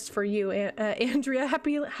in just for you, Andrea.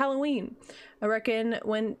 Happy Halloween. I reckon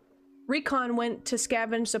when Recon went to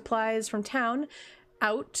scavenge supplies from town.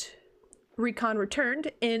 Out. Recon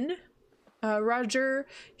returned. In. Roger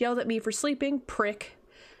yelled at me for sleeping. Prick.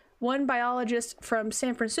 1 biologist from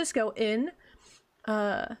San Francisco. In.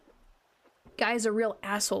 Guy's a real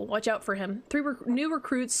asshole. Watch out for him. 3 new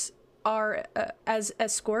recruits are as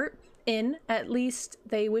escort. In. At least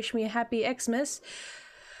they wish me a happy Xmas.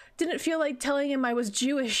 Didn't feel like telling him I was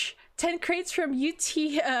Jewish. 10 crates from UT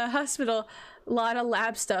hospital. Lot of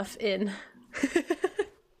lab stuff in.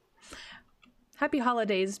 Happy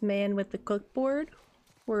holidays, man with the clipboard,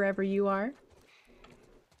 wherever you are.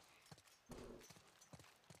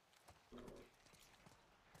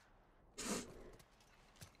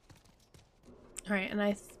 All right,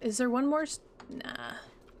 and is there one more? Nah,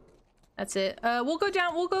 that's it. We'll go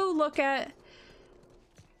down. We'll go look at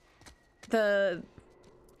the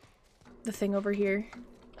thing over here.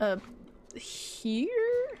 Here.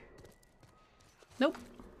 Nope.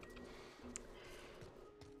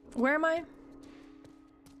 Where am I?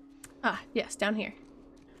 Ah, yes, down here.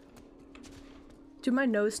 Dude, my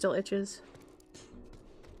nose still itches.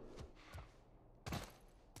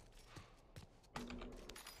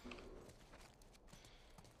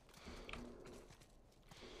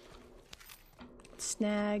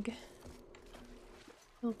 Snag.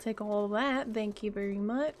 We'll take all of that. Thank you very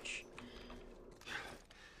much.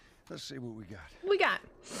 Let's see what we got. We got.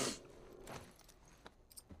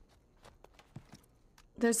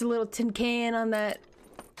 There's a little tin can on that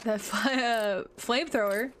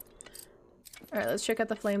flamethrower. All right, let's check out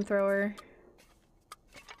the flamethrower.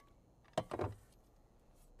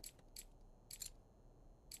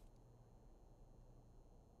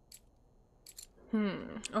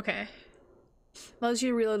 Okay. Allows you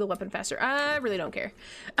to reload the weapon faster. I really don't care.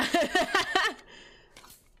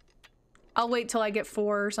 I'll wait till I get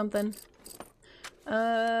 4 or something.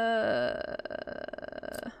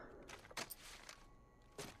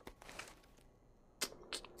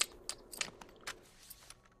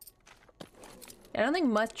 I don't think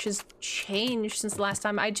much has changed since the last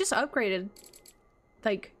time. I just upgraded,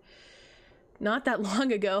 like, not that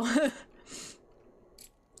long ago.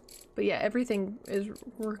 But yeah, everything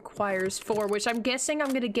requires 4, which I'm guessing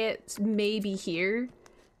I'm gonna get maybe here.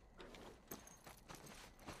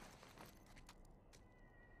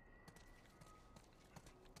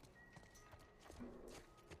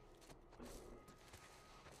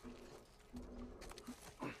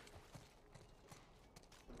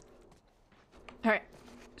 Alright,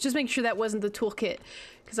 just make sure that wasn't the toolkit,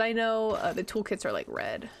 because I know the toolkits are like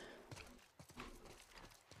red.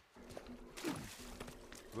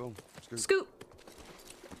 Well, scoop!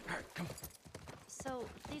 Alright, come on. So,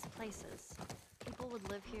 these places, people would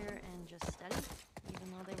live here and just study, even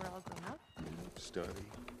though they were all grown up? Study,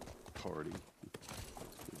 party,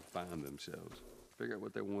 find themselves, figure out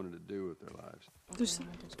what they wanted to do with their lives. Let's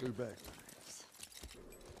go back.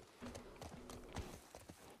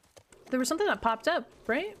 There was something that popped up,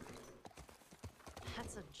 right?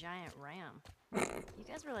 That's a giant ram. You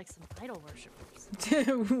guys were like some idol worshippers.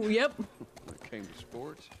 Yep. When it came to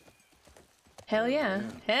sports. Hell yeah.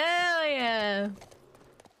 Hell yeah.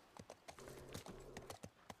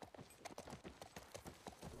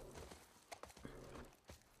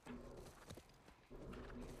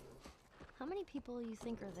 How many people you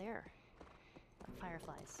think are there?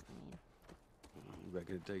 Fireflies, I mean. I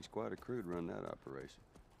reckon it takes quite a crew to run that operation.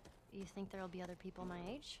 You think there'll be other people my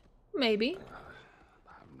age? Maybe.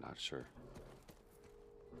 I'm not sure.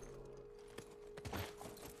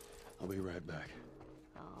 I'll be right back.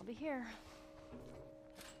 I'll be here.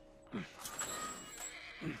 Whoa,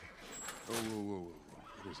 whoa, whoa, whoa.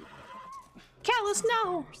 What is it? Callus,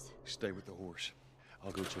 no! Stay with the horse.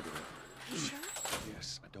 I'll go check it out. Sure?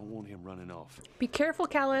 Yes, I don't want him running off. Be careful,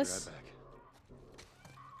 Be Callus. right back.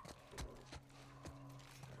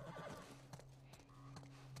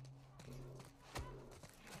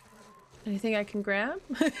 Anything I can grab?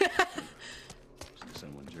 See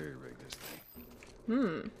someone jerry-rig this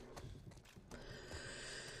thing.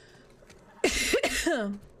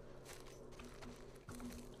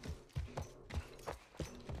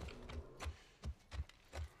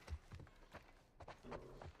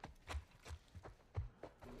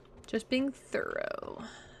 Just being thorough.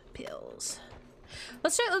 Pills.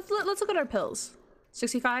 Let's look at our pills.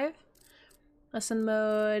 65. Lesson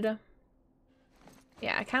mode.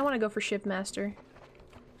 Yeah, I kind of want to go for Shift Master.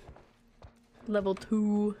 Level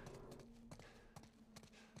 2.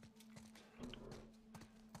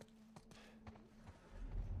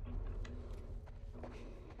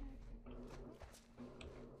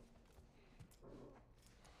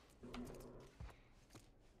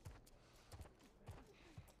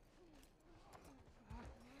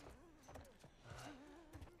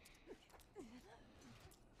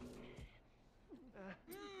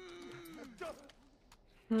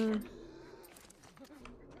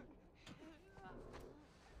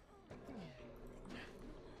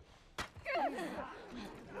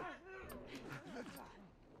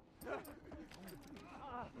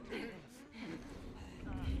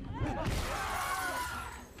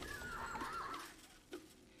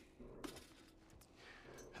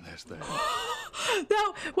 And that's that.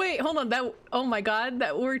 No, wait, hold on. That, oh my god,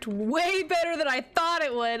 that worked way better than I thought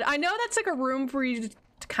it would. I know that's like a room for you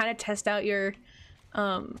to kind of test out your,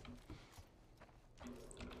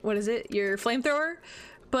 what is it? Your flamethrower,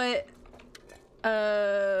 but,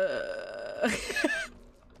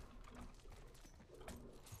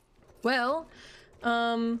 well,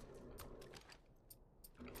 I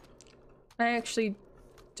actually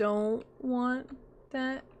don't want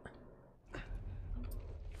that.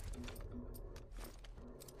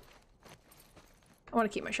 I want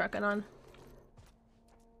to keep my shotgun on.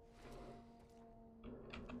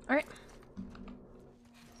 All right.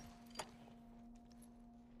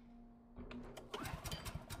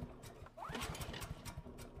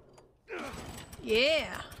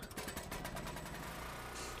 Yeah.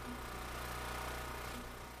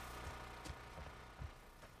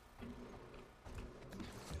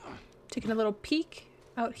 Taking a little peek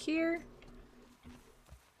out here.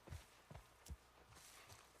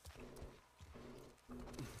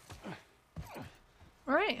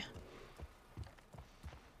 All right.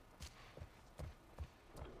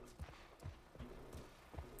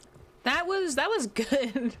 That was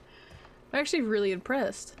good. I'm actually really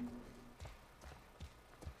impressed.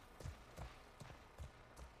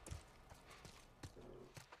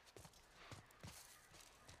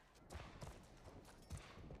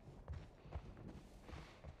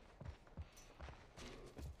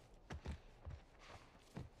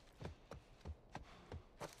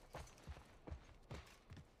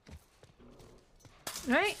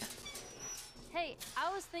 Right? Hey,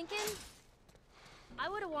 I was thinking I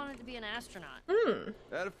would have wanted to be an astronaut.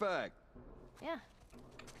 That a fact. Yeah.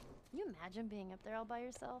 Can you imagine being up there all by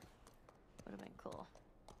yourself? Would have been cool.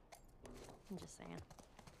 I'm just saying.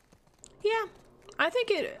 Yeah. I think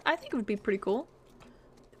it would be pretty cool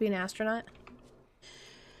to be an astronaut.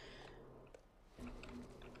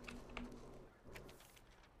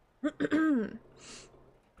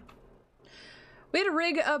 We had to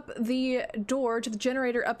rig up the door to the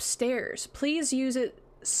generator upstairs. Please use it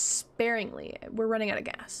sparingly. We're running out of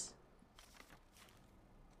gas.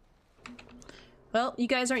 Well, you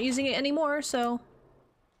guys aren't using it anymore, so...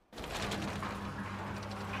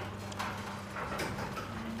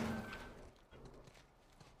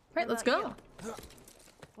 Alright, let's go.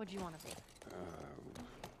 What'd you want to be?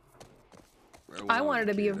 I wanted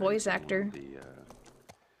to be a voice actor. Be,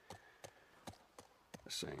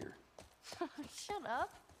 a singer. Shut up.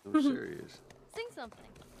 I'm serious. Sing something.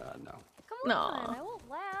 No. Come on, I won't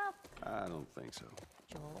laugh. I don't think so.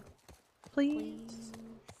 Joel, Please.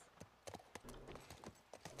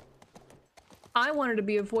 I wanted to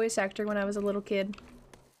be a voice actor when I was a little kid.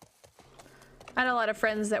 I had a lot of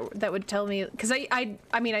friends that would tell me, because I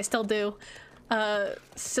mean I still do,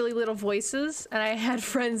 silly little voices, and I had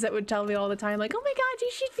friends that would tell me all the time, like, oh my god, you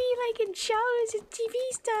should be like in shows and TV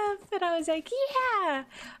stuff, and I was like, yeah,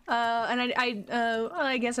 and well,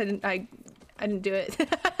 I guess I didn't do it.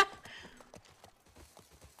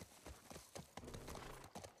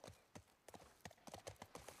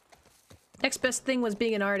 Next best thing was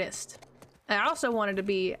being an artist. I wanted to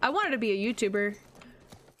be a YouTuber.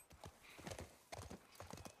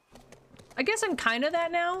 guess I'm kind of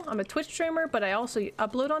that now. I'm a Twitch streamer, but I also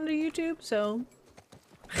upload onto YouTube, so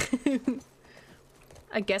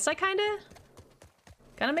I guess I kind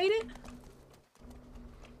of made it.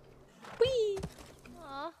 Whee!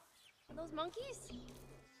 Aw, are those monkeys?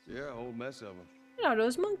 Yeah, a whole mess of them. Look at all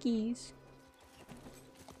those monkeys.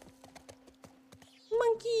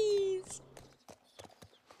 Monkeys!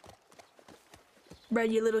 Right,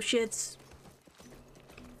 you little shits.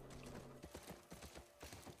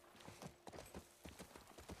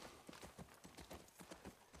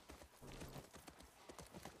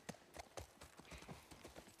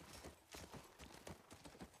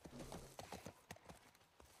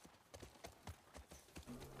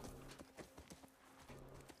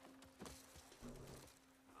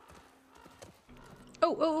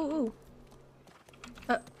 Oh.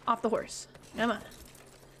 Off the horse. Come on.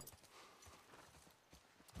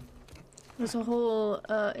 There's a whole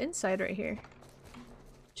inside right here.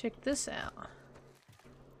 Check this out.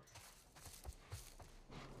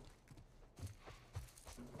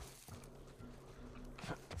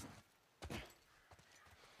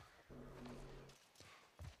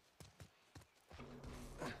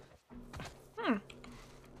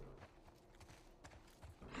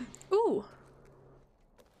 Ooh.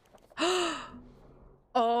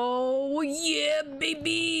 Oh yeah,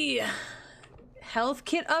 baby. Health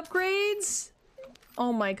kit upgrades?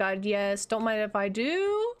 Oh my god, yes. Don't mind if I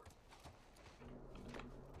do.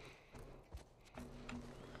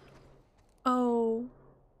 Oh.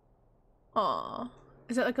 Aw.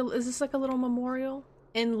 Is this like a little memorial?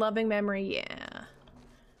 In loving memory, yeah.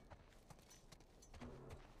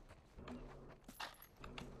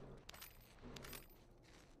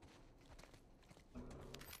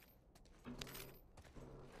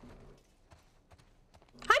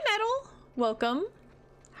 Hi, Metal. Welcome.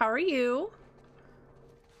 How are you?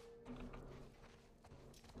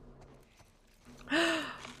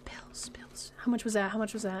 Pills. How much was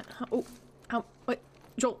that? Oh, wait,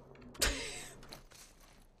 Joel.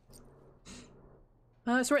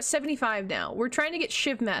 So we're at 75 now. We're trying to get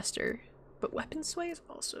Shiv Master, but Weapon Sway is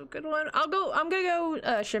also a good one. I'm gonna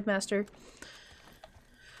go Shiv Master.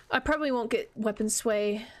 I probably won't get Weapon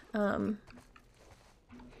Sway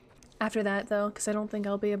after that though, because I don't think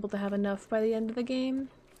I'll be able to have enough by the end of the game.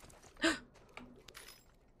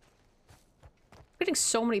 Getting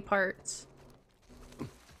so many parts.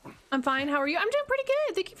 I'm fine. How are you? I'm doing pretty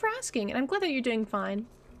good. Thank you for asking, and I'm glad that you're doing fine.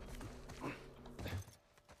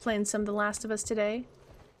 Playing some The Last of Us today.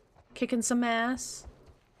 Kicking some ass.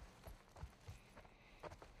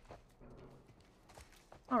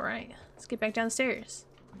 Alright, let's get back downstairs.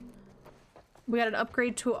 We got an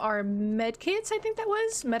upgrade to our med kits, I think that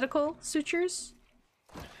was? Medical sutures.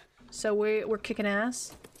 So we're kicking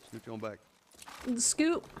ass. Scoot on back. The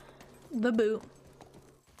scoop. The boot.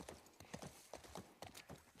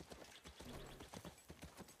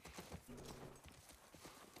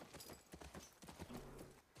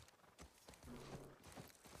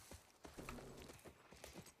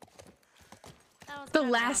 The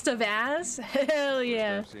Last of Us? Hell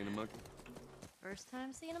yeah. Seeing a monkey? First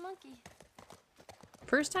time seeing a monkey.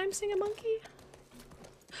 First time seeing a monkey?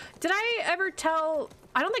 Did I ever tell...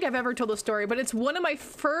 I don't think I've ever told the story, but it's one of my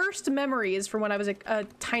first memories from when I was a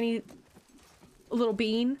tiny little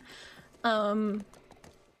bean. And...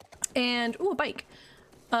 Ooh, a bike.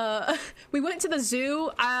 We went to the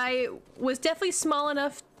zoo. I was definitely small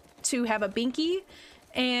enough to have a binky,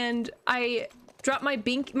 and I dropped my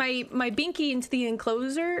binky into the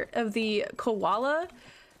enclosure of the koala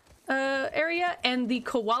area, and the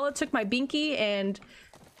koala took my binky, and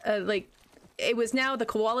like it was now the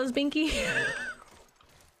koala's binky.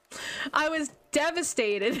 I was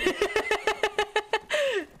devastated.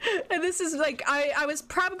 And this is like I was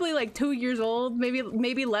probably like 2 years old,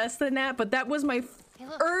 maybe less than that, but that was my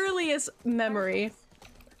earliest memory.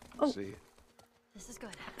 Oh, see it. This is good.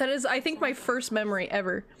 That is, I think, my first memory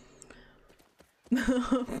ever.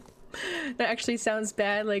 That actually sounds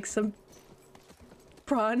bad, like some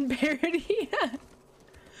prawn parody.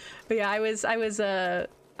 But yeah, I was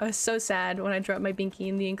so sad when I dropped my binky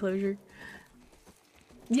in the enclosure.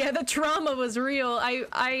 Yeah, the trauma was real.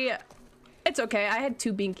 It's okay. I had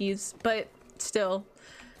 2 binkies, but still.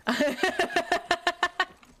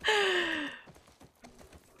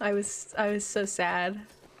 I was so sad.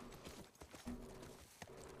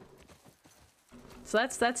 So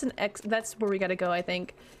that's where we gotta go, I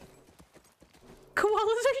think.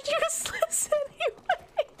 Koalas are useless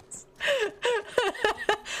anyways.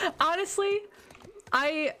 Honestly,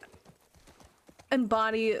 I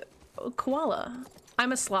embody a koala.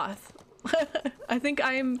 I'm a sloth. I think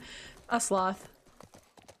I'm a sloth.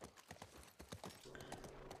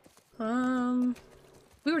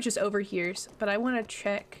 We were just over here, but I want to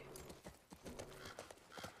check.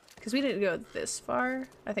 Because we didn't go this far.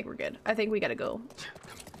 I think we're good. I think we gotta go.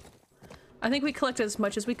 I think we collected as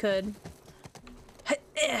much as we could.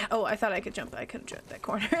 Oh, I thought I could jump. I couldn't jump that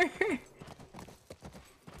corner.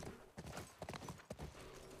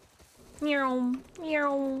 Meow,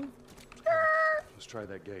 meow. Let's try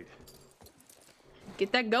that gate.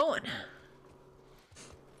 Get that going.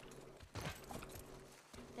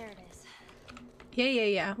 There it is.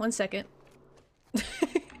 Yeah. 1 second. This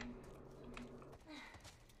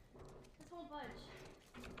whole bunch.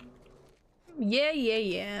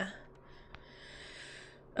 Yeah.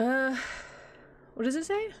 What does it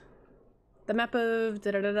say? The map of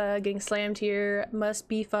getting slammed here. Must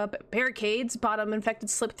beef up barricades. Bottom infected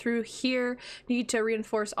slip through here. Need to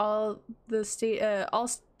reinforce all the all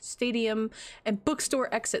stadium and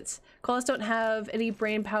bookstore exits. Koalas don't have any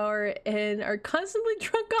brain power and are constantly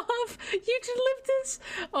drunk off. You should live this.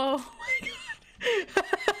 Oh my god.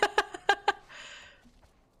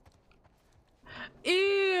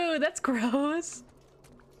 Ew, that's gross.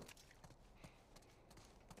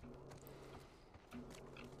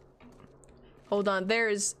 Hold on,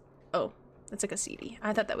 there's... Oh, that's like a CD.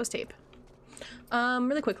 I thought that was tape.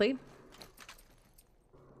 Really quickly.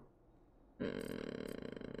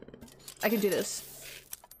 I can do this.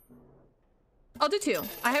 I'll do 2.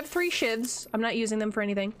 I have 3 shivs. I'm not using them for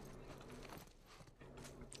anything.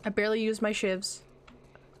 I barely use my shivs.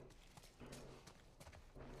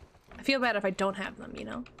 I feel bad if I don't have them, you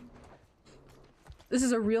know? This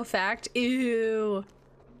is a real fact. Ew.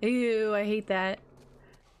 Ew, I hate that.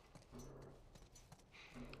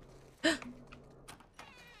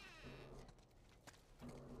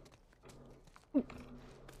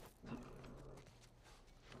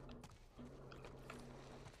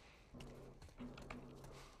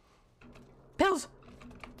 Pills!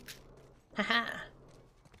 Haha.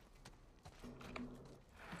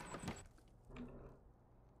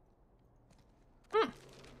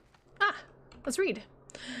 Let's read.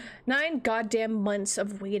 9 goddamn months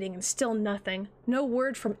of waiting and still nothing. No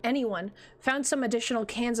word from anyone. Found some additional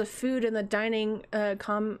cans of food in the dining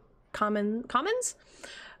commons,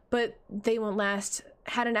 but they won't last.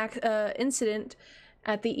 Had an incident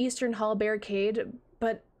at the Eastern Hall barricade,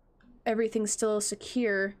 but everything's still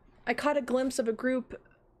secure. I caught a glimpse of a group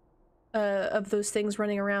of those things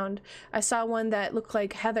running around. I saw one that looked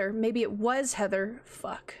like Heather. Maybe it was Heather.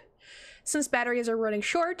 Fuck. Since batteries are running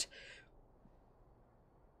short,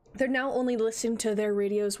 they're now only listening to their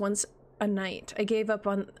radios once a night. I gave up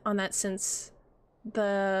on that since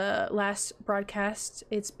the last broadcast.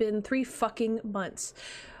 It's been 3 fucking months.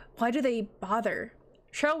 Why do they bother?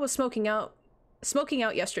 Cheryl was smoking out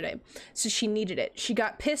yesterday, so she needed it. She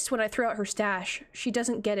got pissed when I threw out her stash. She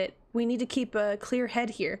doesn't get it. We need to keep a clear head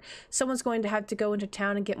here. Someone's going to have to go into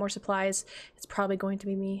town and get more supplies. It's probably going to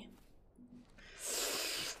be me.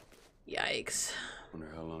 Yikes. Wonder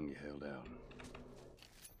how long you held out.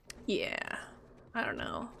 Yeah, I don't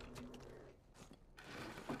know.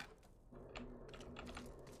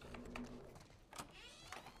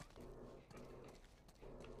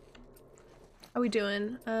 How are we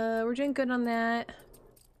doing? We're doing good on that.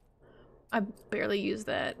 I barely use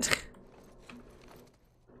that.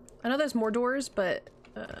 I know there's more doors, but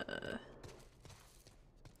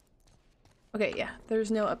okay, yeah,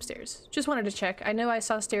 there's no upstairs. Just wanted to check. I know I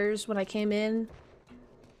saw stairs when I came in,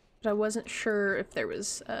 but I wasn't sure if there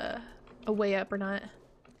was a way up or not.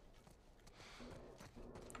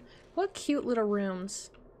 What cute little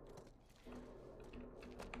rooms.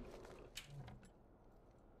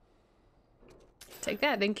 Take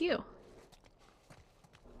that, thank you.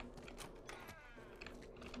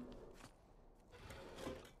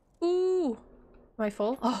 Ooh! Am I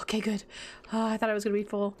full? Oh, okay, good. Oh, I thought I was gonna be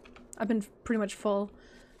full. I've been pretty much full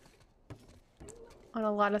on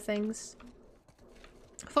a lot of things.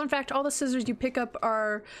 Fun fact, all the scissors you pick up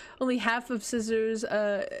are only half of scissors.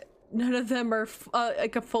 None of them are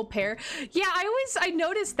like a full pair. Yeah, I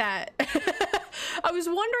noticed that. I was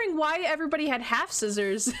wondering why everybody had half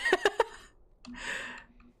scissors.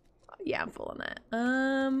 Yeah, I'm full on that.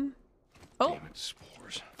 Oh. Damn it,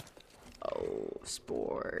 spores. Oh,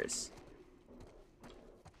 spores.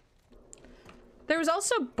 There was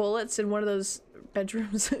also bullets in one of those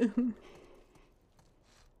bedrooms.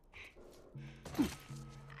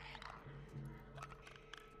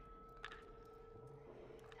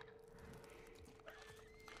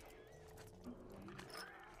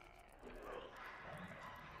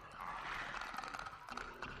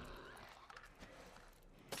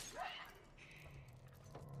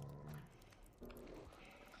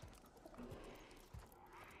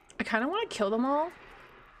 I kind of want to kill them all.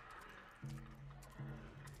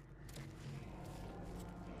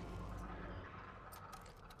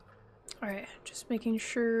 Alright, just making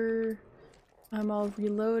sure I'm all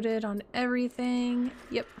reloaded on everything.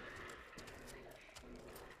 Yep.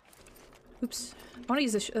 Oops. I want to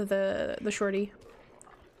use the shorty.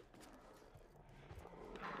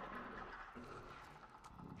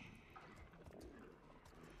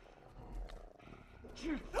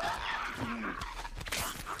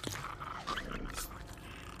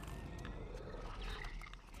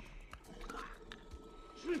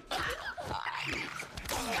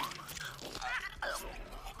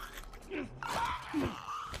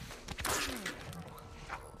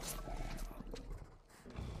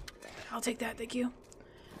 I'll take that, thank you.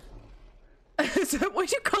 So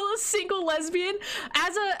would you call a single lesbian?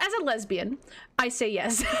 As a lesbian, I say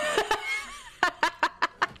yes.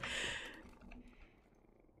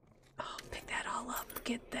 Oh, pick that all up.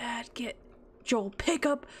 Get that. Get Joel. Pick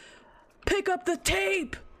up the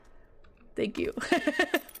tape. Thank you.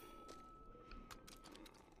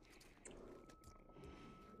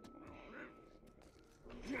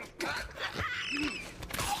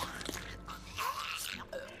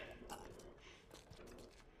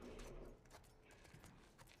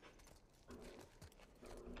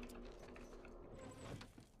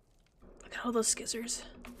 Look at all those skizzers.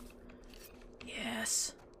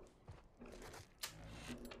 Yes.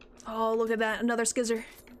 Oh, look at that. Another skizzer.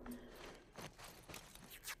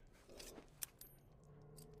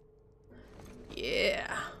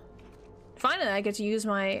 Yeah. Finally, I get to use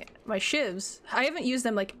my shivs. I haven't used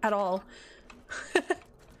them, like, at all.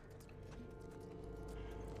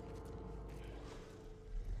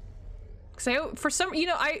 So for some, you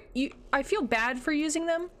know, I feel bad for using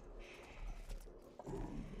them.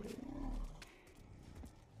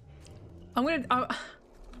 I'm gonna.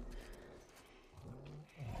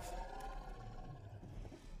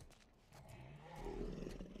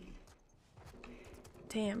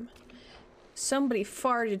 Damn. Somebody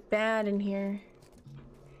farted bad in here.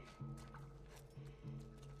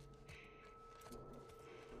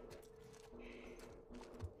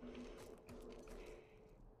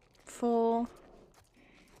 Full.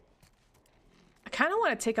 I kind of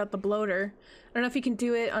want to take out the bloater. I don't know if you can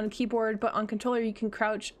do it on keyboard, but on controller you can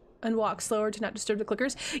crouch and walk slower to not disturb the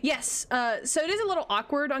clickers. Yes, so it is a little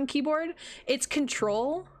awkward on keyboard. It's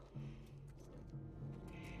control.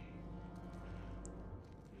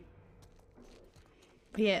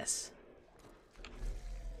 Yes.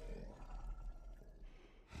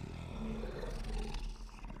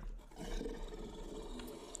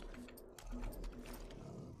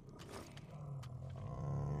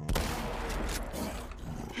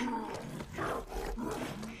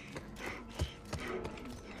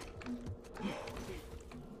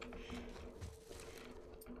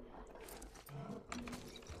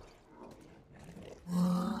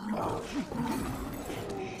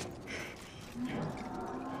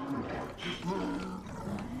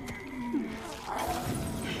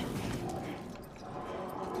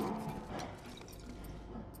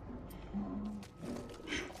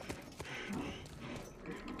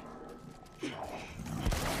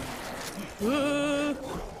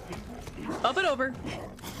 Up and over.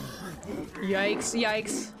 Yikes,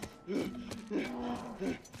 yikes.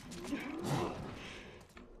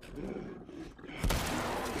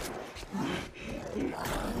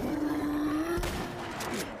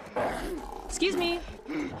 Excuse me.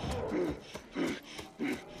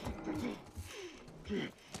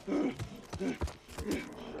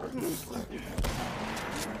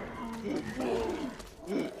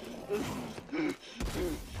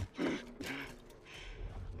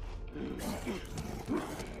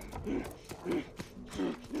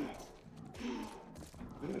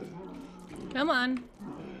 Come on.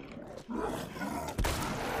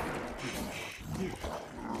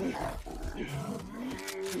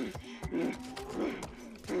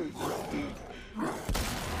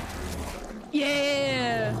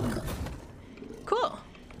 Yeah. Cool.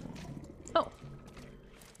 Oh.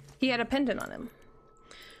 He had a pendant on him.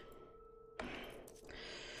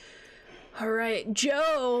 All right,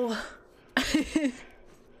 Joe. That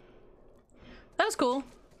was cool.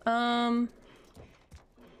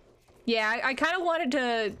 Yeah, I kind of wanted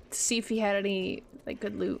to see if he had any like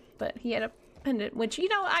good loot, but he had a pendant, which, you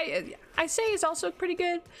know, I say is also pretty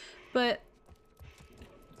good, but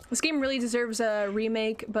this game really deserves a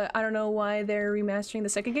remake, but I don't know why they're remastering the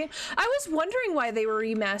second game. I was wondering why they were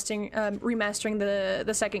remastering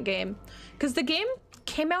the second game, because the game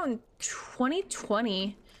came out in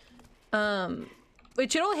 2020,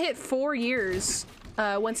 which it'll hit 4 years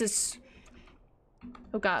once it's.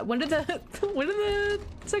 Oh god, when did the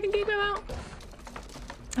second game come out?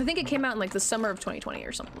 I think it came out in like the summer of 2020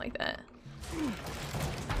 or something like that.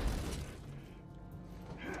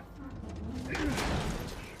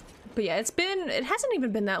 But yeah, it hasn't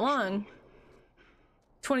even been that long.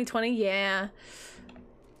 2020, yeah.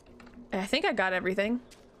 I think I got everything.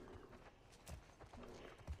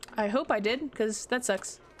 I hope I did, because that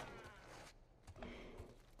sucks.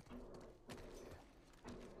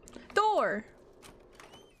 Thor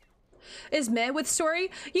is meh with story.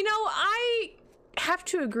 You know, I have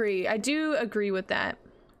to agree. I do agree with that.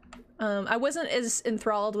 I wasn't as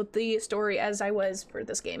enthralled with the story as I was for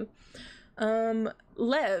this game.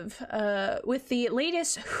 Lev, with the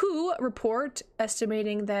latest WHO report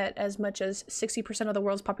estimating that as much as 60% of the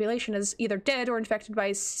world's population is either dead or infected by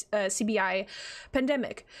CBI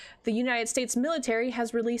pandemic, the United States military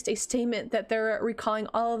has released a statement that they're recalling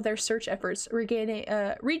all of their search efforts, regaining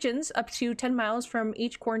regions up to 10 miles from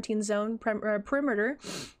each quarantine zone perimeter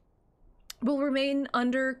will remain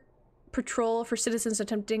under patrol for citizens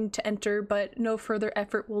attempting to enter, but no further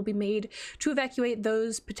effort will be made to evacuate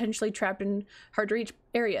those potentially trapped in hard-to-reach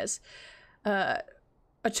areas.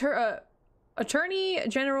 Attorney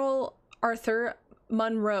General Arthur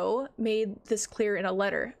Monroe made this clear in a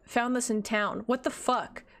letter. Found this in town. What the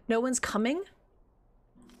fuck? No one's coming?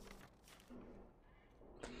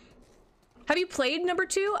 Have you played number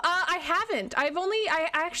 2? I haven't. I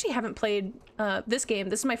actually haven't played this game.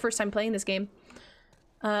 This is my first time playing this game.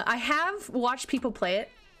 I have watched people play it,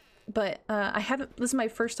 but I haven't. This is my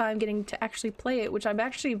first time getting to actually play it, which I'm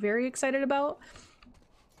actually very excited about.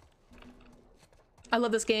 I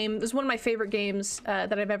love this game. This is one of my favorite games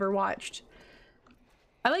that I've ever watched.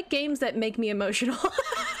 I like games that make me emotional. I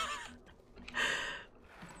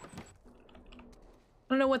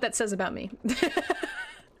don't know what that says about me.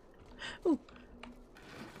 Ooh.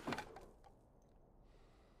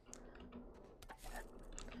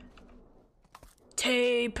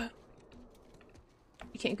 Tape.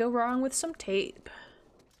 You can't go wrong with some tape.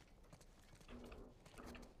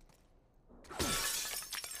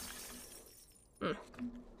 Mm.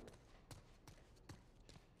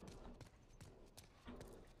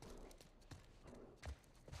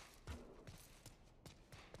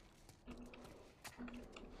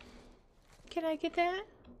 Can I get that?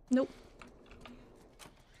 Nope.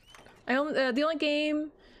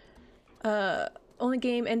 The only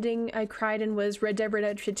game ending I cried in was Red Dead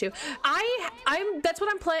Redemption 2. That's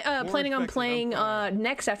what I'm planning on playing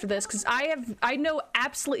next after this, because I know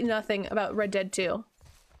absolutely nothing about Red Dead 2,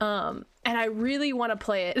 and I really want to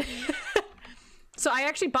play it. So I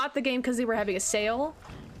actually bought the game because they were having a sale,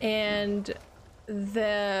 and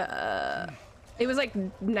it was like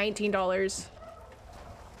 $19.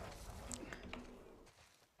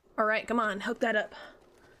 All right, come on, hook that up.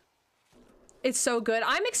 It's so good.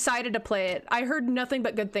 I'm excited to play it. I heard nothing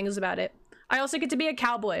but good things about it. I also get to be a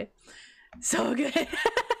cowboy. So good.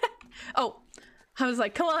 Oh, I was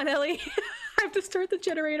like, come on, Ellie. I have to start the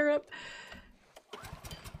generator up.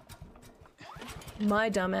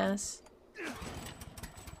 My dumbass. All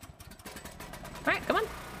right, come on.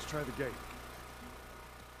 Let's try the gate.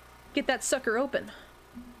 Get that sucker open.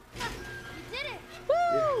 You did it!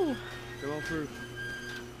 Woo! Yeah. Come on through.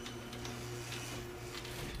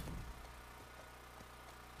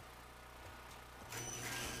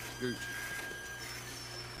 Gooch.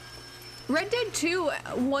 Red Dead 2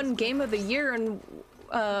 won Game of the Year and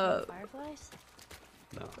Fireflies?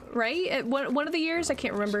 No. right? One of the years, I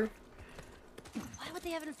can't remember. Why would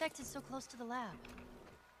they have infected so close to the lab?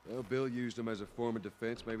 Well, Bill used them as a form of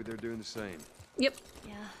defense. Maybe they're doing the same. Yep.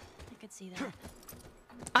 Yeah, I could see that.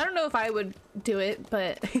 I don't know if I would do it,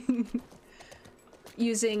 but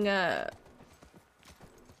using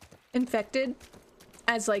infected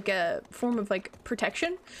as like a form of like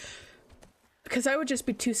protection, because I would just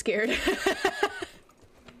be too scared.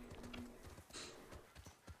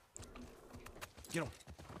 Get him.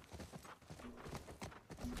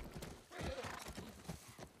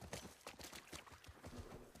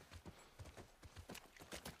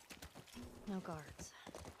 No guards.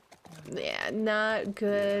 Yeah, not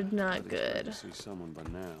good, not good. I see someone by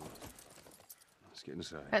now. Let's get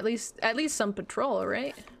inside. At least some patrol,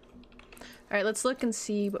 right? All right, let's look and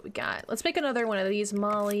see what we got. Let's make another one of these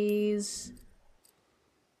mollies.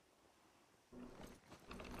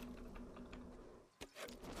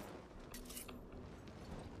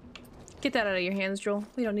 Get that out of your hands, Joel.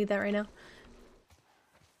 We don't need that right now.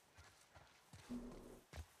 Have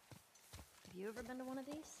you ever been to one of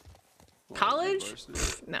these? College?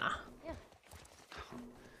 University? Nah. Yeah.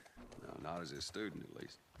 No, not as a student, at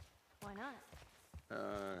least. Why not?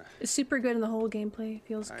 It's super good in the whole gameplay.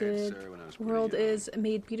 Feels good. World is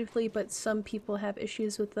made beautifully, but some people have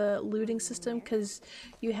issues with the looting system because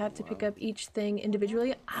you have to pick up each thing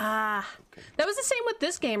individually. Ah, that was the same with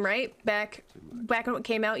this game, right? Back when it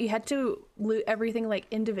came out, you had to loot everything like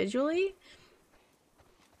individually.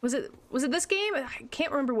 Was it this game? I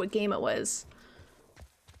can't remember what game it was.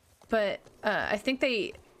 But I think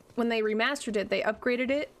when they remastered it, they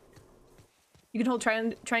upgraded it. You can hold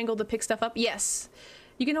triangle to pick stuff up. Yes.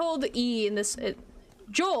 You can hold E in this.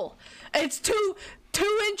 Joel, it's two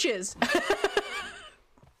inches.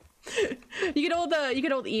 You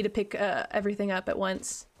can hold E to pick everything up at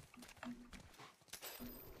once.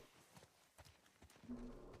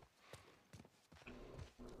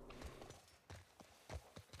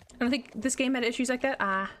 I don't think this game had issues like that.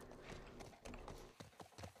 Ah.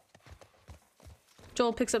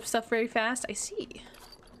 Joel picks up stuff very fast. I see.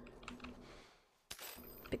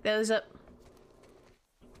 Pick those up.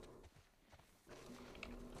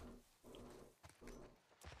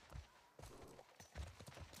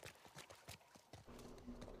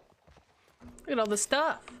 Look at all the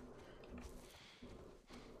stuff.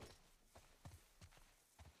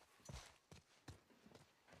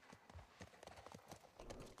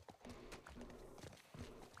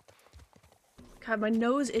 God, my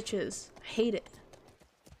nose itches. I hate it.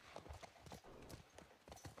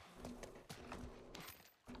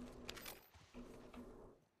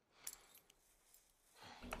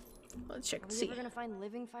 Let's check and see. Are we ever gonna find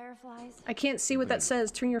living fireflies? I can't see what that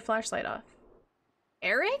says. Turn your flashlight off.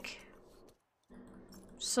 Eric?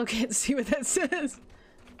 Still can't see what that says.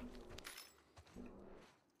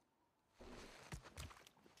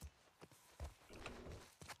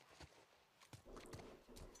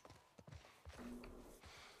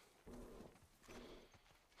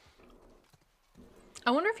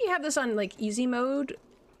 I wonder if you have this on like easy mode,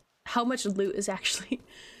 how much loot is actually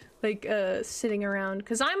like sitting around,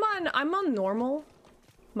 because I'm on normal,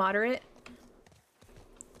 moderate.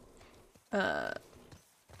 But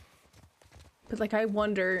like I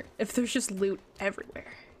wonder if there's just loot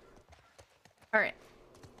everywhere. All right.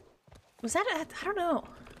 Was that I don't know.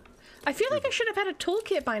 I feel like I should have had a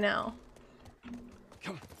toolkit by now.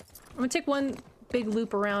 Come on. I'm gonna take one big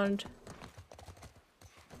loop around.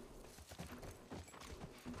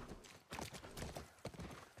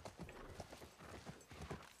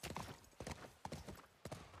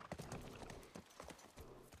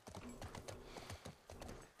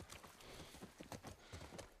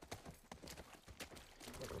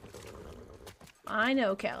 I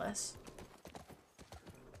know, Callus.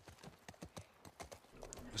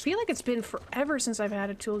 I feel like it's been forever since I've had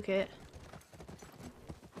a toolkit.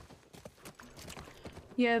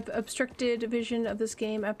 You have obstructed vision of this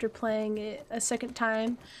game after playing it a second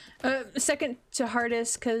time. Second to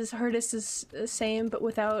hardest, because hardest is the same but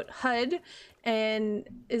without HUD, and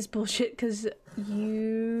is bullshit because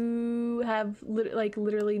you have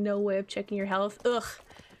literally no way of checking your health. Ugh.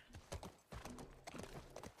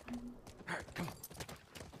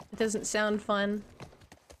 It doesn't sound fun.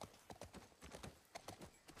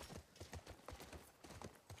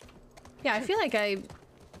 Yeah, I feel like I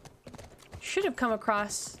should have come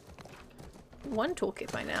across one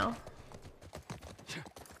toolkit by now.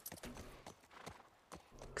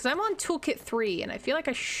 Because I'm on toolkit 3, and I feel like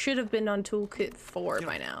I should have been on toolkit 4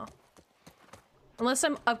 by now. Unless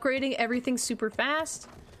I'm upgrading everything super fast.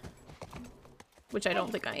 Which I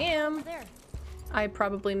don't think I am. I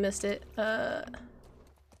probably missed it.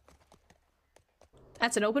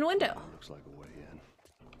 That's an open window. Looks like a way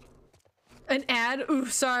in. An ad? Ooh,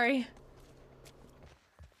 sorry.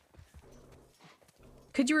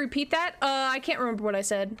 Could you repeat that? I can't remember what I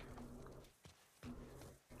said.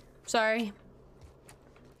 Sorry.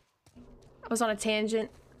 I was on a tangent.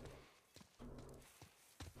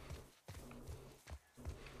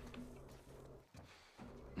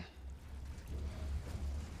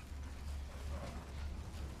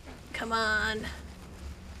 Come on.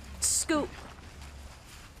 Scoop.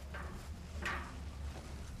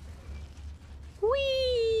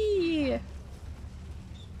 Whee!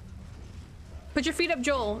 Put your feet up,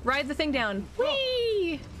 Joel. Ride the thing down.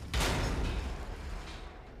 Whee!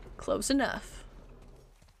 Close enough.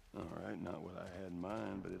 All right, not what I had in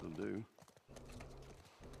mind, but it'll do.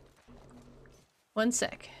 One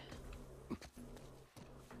sec.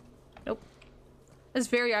 Nope. That's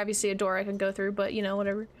very obviously a door I can go through, but you know,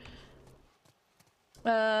 whatever.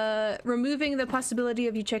 Removing the possibility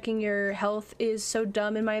of you checking your health is so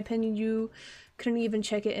dumb in my opinion. You couldn't even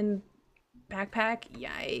check it in backpack.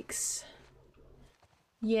 Yikes.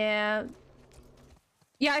 Yeah.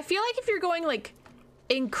 Yeah, I feel like if you're going like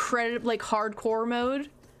incredible, like hardcore mode,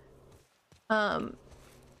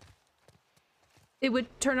 it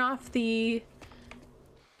would turn off the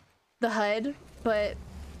HUD, but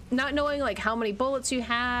not knowing like how many bullets you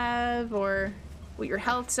have or what your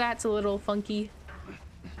health's at's a little funky.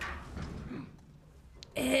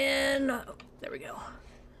 And there we go.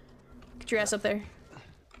 Get your ass up there.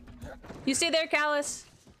 You stay there, Callus.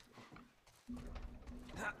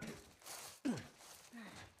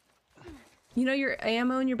 You know your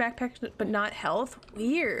ammo in your backpack, but not health?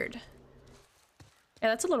 Weird. Yeah,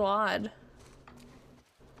 that's a little odd.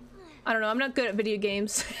 I don't know, I'm not good at video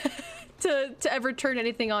games to ever turn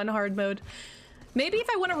anything on hard mode. Maybe if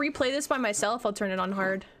I want to replay this by myself, I'll turn it on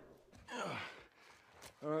hard.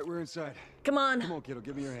 All right, we're inside. Come on. Come on, kiddo,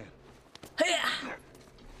 give me your hand. Yeah.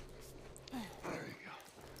 There you go.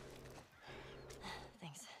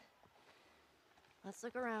 Thanks. Let's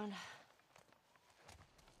look around.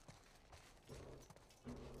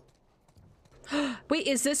 Wait,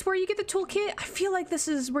 is this where you get the toolkit? I feel like this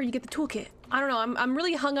is where you get the toolkit. I don't know, I'm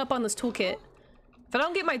really hung up on this toolkit. If I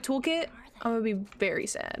don't get my toolkit, I'm gonna be very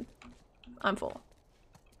sad. I'm full.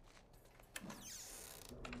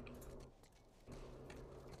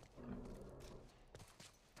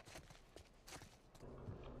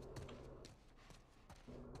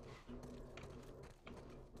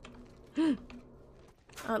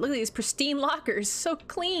 Look at these pristine lockers, so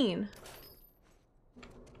clean.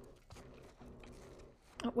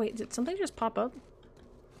 Oh wait, did something just pop up?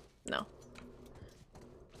 No.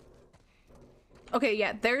 Okay,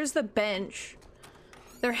 yeah, there's the bench.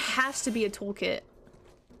 There has to be a toolkit.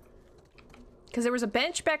 Because there was a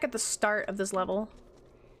bench back at the start of this level.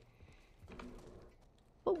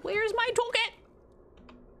 But where's my toolkit?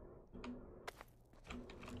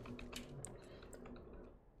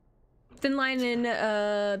 Thin line in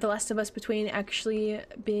The Last of Us between actually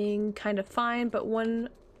being kind of fine, but one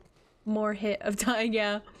more hit of dying,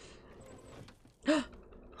 yeah. Look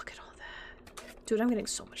at all that. Dude, I'm getting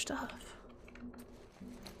so much stuff.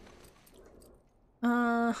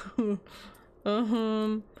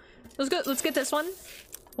 Let's get this one.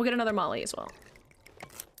 We'll get another Molly as well.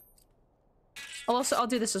 I'll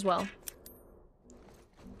do this as well.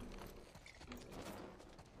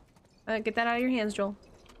 Get that out of your hands, Joel.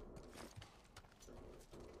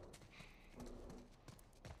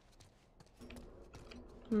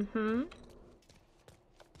 Mm-hmm.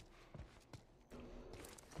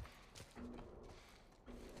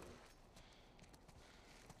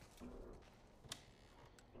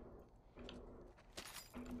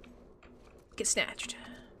 Get snatched.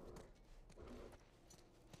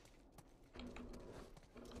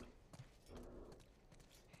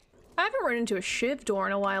 I haven't run into a shiv door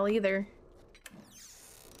in a while either.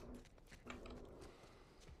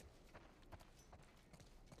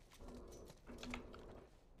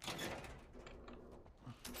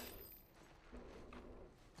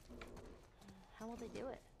 How will they do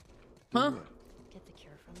it? Huh? Get the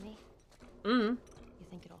cure from me? Mm. You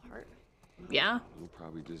think it'll hurt? Yeah. We'll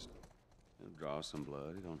probably just draw some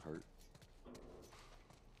blood. It don't hurt.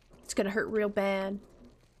 It's gonna hurt real bad.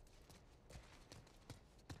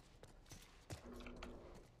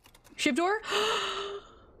 Shiv door?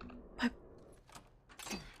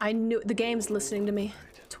 I knew the game's listening to me.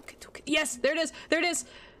 Toolkit. Yes, there it is. There it is.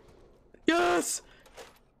 Yes.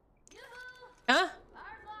 Huh?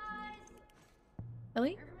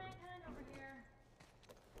 Ellie?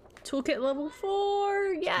 Toolkit level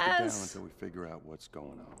 4. Keep it down Yes. until we figure out what's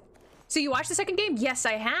going on. So you watched the second game? Yes,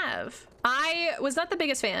 I have. I was not the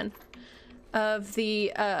biggest fan of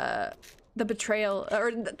the betrayal,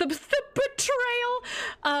 or the betrayal,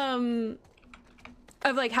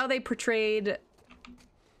 of like how they portrayed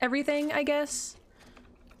everything, I guess.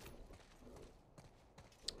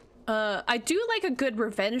 I do like a good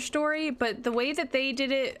revenge story, but the way that they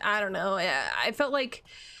did it, I don't know. I felt like,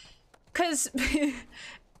 cause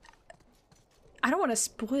I don't want to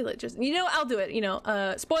spoil it. Just, you know, I'll do it. You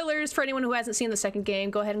know, spoilers for anyone who hasn't seen the second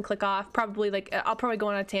game. Go ahead and click off. Probably like I'll probably go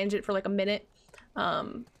on a tangent for like a minute.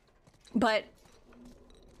 But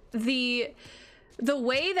the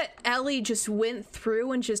way that Ellie just went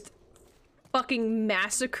through and just fucking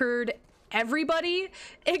massacred everybody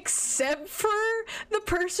except for the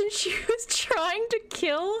person she was trying to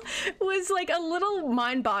kill was like a little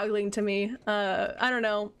mind-boggling to me. I don't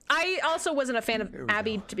know. I also wasn't a fan of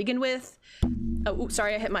Abby to begin with. Oh,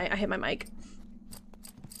 sorry, I hit my mic.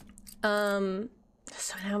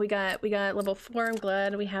 So now we got level 4. I'm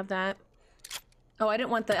glad we have that. Oh, I didn't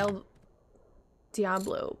want the El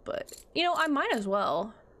Diablo, but you know, I might as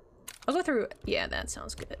well. I'll go through. Yeah, that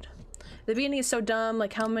sounds good. The beginning is so dumb,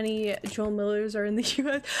 like how many Joel Millers are in the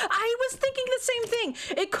US? I was thinking the same thing.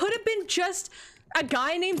 It could have been just a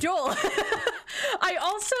guy named Joel. I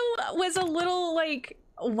also was a little like,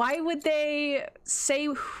 why would they say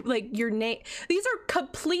like your name? These are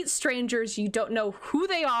complete strangers. You don't know who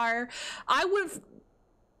they are. I would have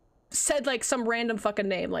said like some random fucking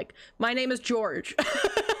name, like my name is George.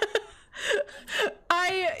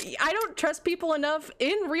 I don't trust people enough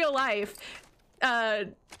in real life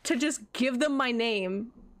to just give them my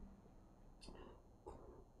name.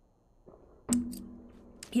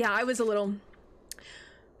 Yeah, I was a little,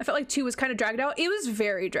 I felt like 2 was kind of dragged out. It was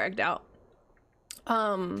very dragged out.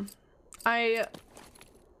 I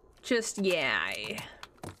just, yeah,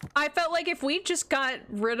 I felt like if we just got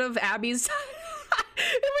rid of Abby's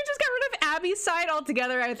side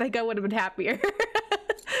altogether, I think I would have been happier.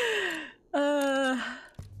 Yeah,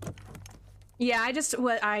 I just,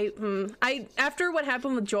 after what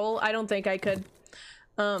happened with Joel, I don't think I could,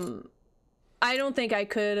 I don't think I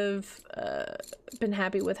could have, been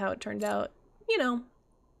happy with how it turned out, you know.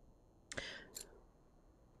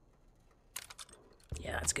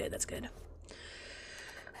 Yeah, that's good, that's good.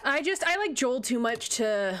 I like Joel too much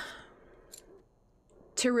to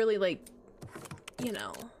really, like, you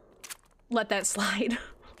know, let that slide.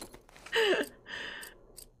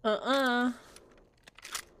 So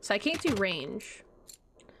I can't do range.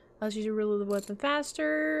 Allows you to reload the weapon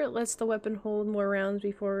faster. Lets the weapon hold more rounds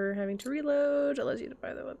before having to reload. Allows you to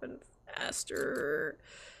fire the weapon faster.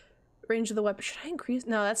 Range of the weapon. Should I increase?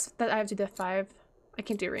 No, I have to do 5. I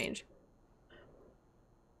can't do range.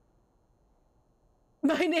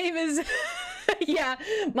 My name is yeah,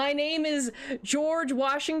 my name is George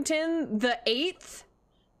Washington the 8th.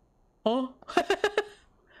 Oh.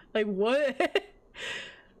 Like what?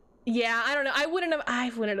 Yeah, I don't know. I wouldn't have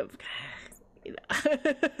you know.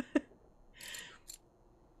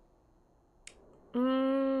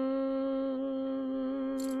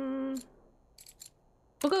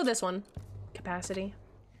 We'll go with this one. Capacity.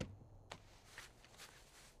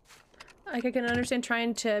 Like, I can understand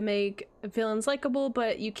trying to make villains likable,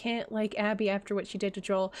 but you can't like Abby after what she did to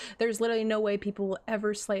Joel. There's literally no way people will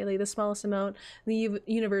ever slightly the smallest amount in the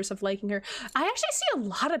universe of liking her. I actually see a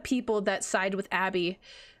lot of people that side with Abby,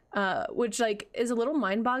 which like is a little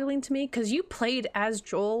mind-boggling to me, because you played as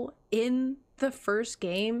Joel in the first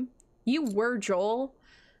game. You were Joel,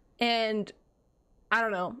 and I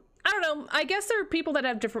don't know. I guess there are people that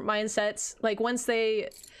have different mindsets. Like once they're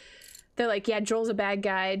like, yeah, Joel's a bad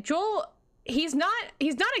guy. Joel, he's not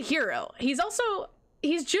a hero. He's just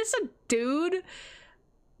a dude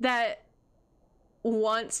that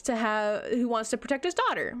wants to protect his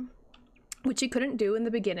daughter, which he couldn't do in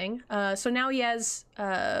the beginning. So now he has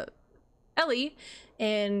Ellie,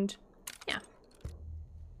 and yeah.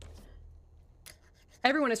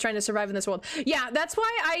 Everyone is trying to survive in this world. Yeah, that's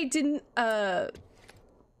why I didn't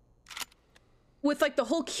with like the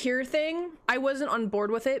whole cure thing, I wasn't on board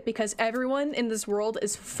with it, because everyone in this world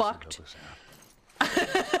is fucked.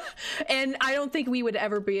 And I don't think we would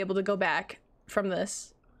ever be able to go back from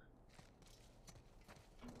this.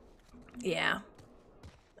 Yeah.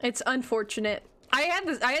 It's unfortunate. I had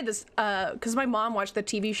this because my mom watched the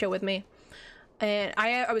TV show with me. And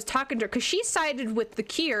I was talking to her because she sided with the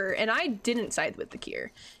cure and I didn't side with the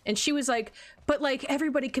cure. And she was like, but like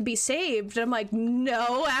everybody could be saved. And I'm like,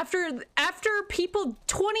 no, after people,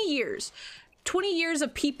 20 years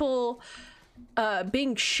of people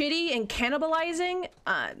being shitty and cannibalizing,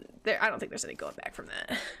 I don't think there's any going back from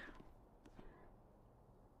that.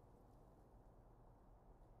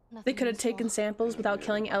 They could have taken samples without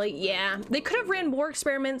killing Ellie. Yeah, they could have ran more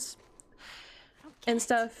experiments and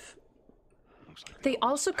stuff. They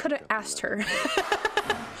also could have asked her.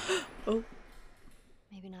 Oh.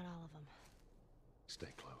 Maybe not all of them. Stay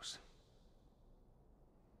close.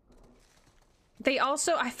 They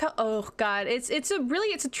also, I felt, oh god, it's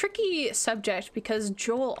a tricky subject, because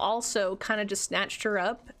Joel also kind of just snatched her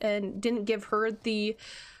up and didn't give her the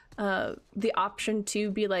option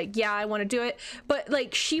to be like, yeah, I want to do it. But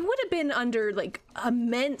like, she would have been under like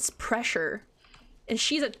immense pressure, and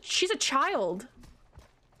she's a child.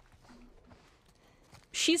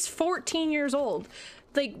 She's 14 years old.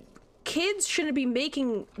 Like, kids shouldn't be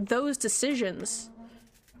making those decisions.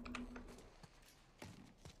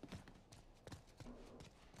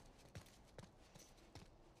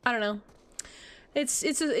 I don't know. It's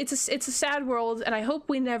a sad world, and I hope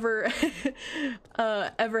we never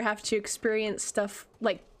ever have to experience stuff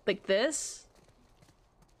like this.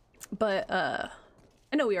 But I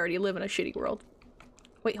know we already live in a shitty world.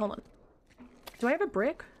 Wait, hold on. Do I have a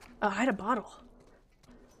brick? Oh, I had a bottle.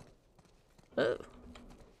 Oh.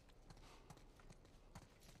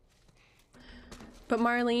 But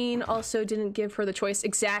Marlene also didn't give her the choice.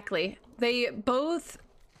 Exactly. They both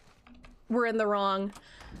were in the wrong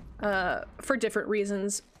for different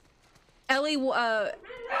reasons. Ellie,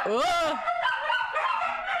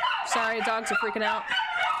 sorry, dogs are freaking out.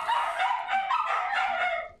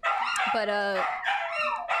 But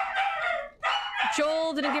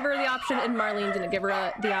Joel didn't give her the option, and Marlene didn't give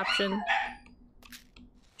her the option.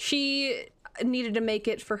 She needed to make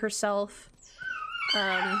it for herself.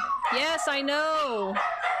 Yes, I know.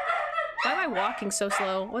 Why am I walking so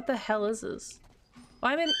slow? What the hell is this?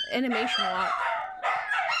 Why am I in animation walk?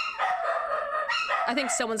 I think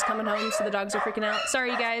someone's coming home, so the dogs are freaking out.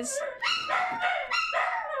 Sorry, you guys.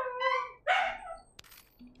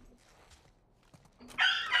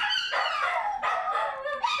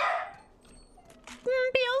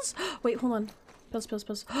 Bills. Wait, hold on. Bills.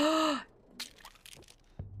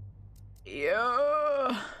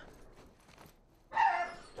 Yeah.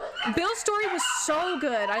 Bill's story was so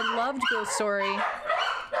good. I loved Bill's story.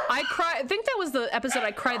 I think that was the episode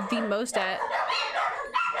I cried the most at.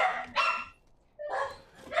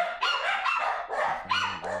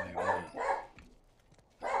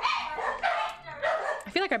 I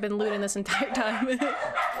feel like I've been looting this entire time.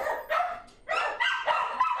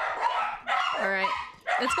 All right,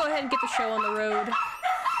 let's go ahead and get the show on the road.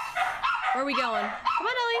 Where are we going? Come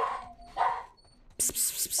on, Ellie. Psst,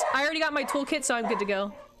 psst, psst. I already got my toolkit, so I'm good to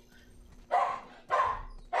go.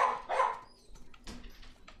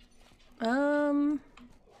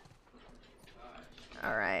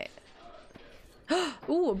 All right.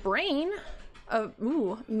 Ooh, a brain.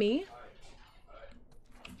 Ooh, me.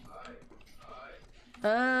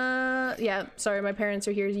 Yeah, sorry, my parents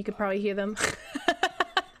are here. You could probably hear them.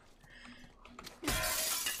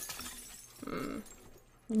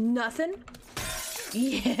 Nothing?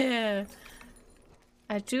 Yeah.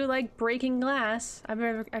 I do like breaking glass.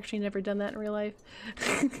 I've actually never done that in real life.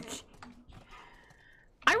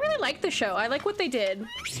 I really like the show. I like what they did.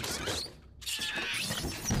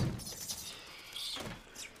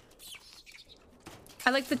 I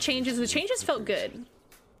like the changes. The changes felt good.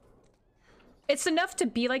 It's enough to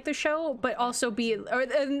be like the show, but also be, or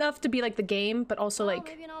enough to be like the game, but also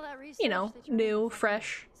like, you know, new,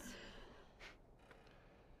 fresh.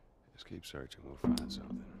 Just keep searching, we'll find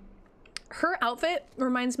something. Her outfit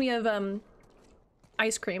reminds me of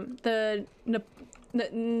ice cream, the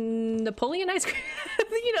Napoleon ice cream.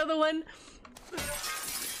 You know, the one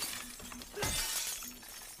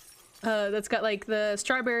that's got like the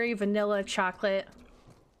strawberry, vanilla, chocolate.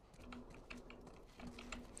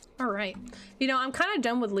 All right, you know, I'm kind of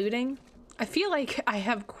done with looting. I feel like I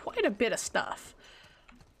have quite a bit of stuff.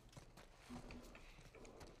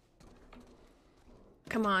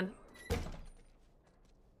 Come on.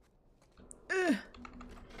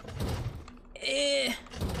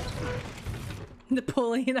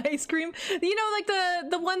 Napoleon ice cream. You know, like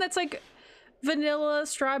the one that's like vanilla,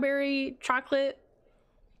 strawberry, chocolate.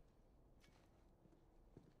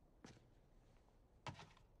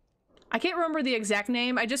 I can't remember the exact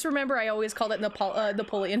name. I just remember I always called it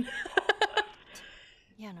Napoleon.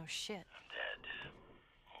 Yeah, no shit. I'm dead.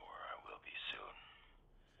 Or I will be soon.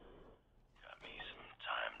 Got me some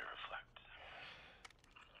time to reflect.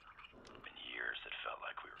 Been years that felt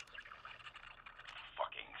like the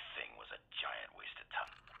fucking thing was a giant waste of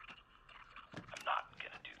time. I'm not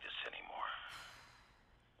gonna do this anymore.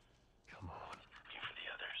 Come on. Looking for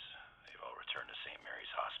the others. They've all returned to St.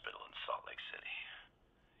 Mary's Hospital in Salt Lake City.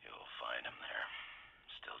 You'll find them there,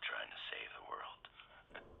 still trying to save the world.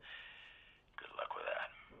 Good luck with that.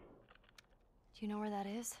 Do you know where that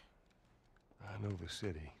is? I know the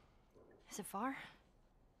city. Is it far?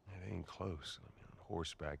 It ain't close. I mean, on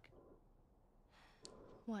horseback.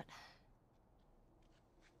 What?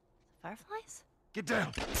 Fireflies? Get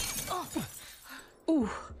down! Oh! Ooh,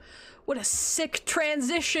 what a sick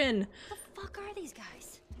transition! What the fuck are these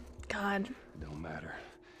guys? God. Don't matter.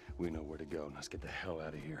 We know where to go. Let's get the hell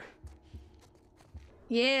out of here.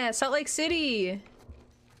 Yeah, Salt Lake City.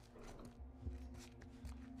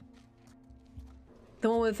 The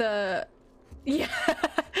one with yeah,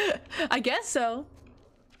 I guess so.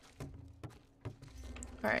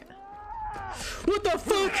 All right. What the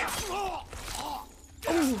fuck?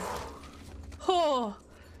 Ooh. Oh.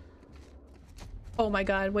 Oh my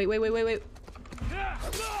God! Wait. Oh.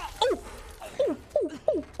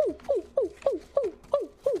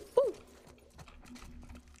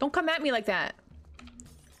 Don't come at me like that.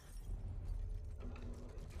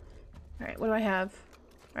 All right, what do I have?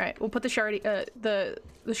 All right, we'll put the shorty, the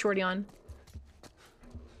shorty on.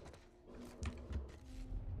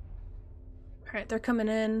 All right, they're coming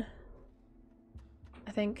in.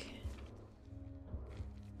 I think.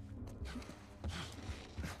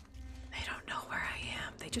 They don't know where I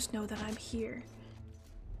am. They just know that I'm here.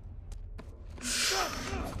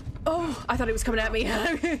 I thought he was coming at me.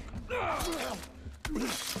 No,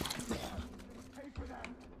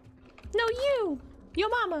 you! Your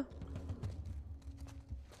mama!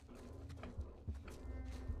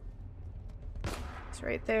 It's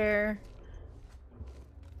right there.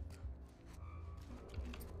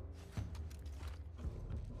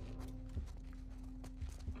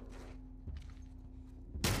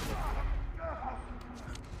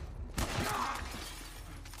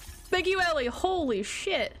 Thank you, Ellie! Holy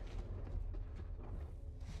shit!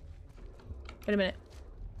 Wait a minute.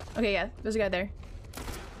 Okay, yeah, there's a guy there.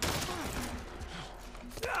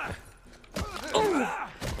 Ooh!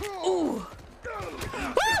 Ooh!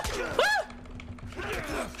 Ah! Ah!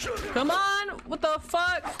 Come on! What the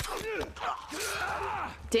fuck?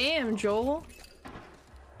 Damn, Joel.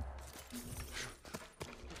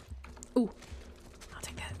 Ooh. I'll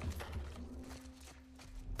take that.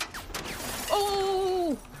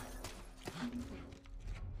 Oh!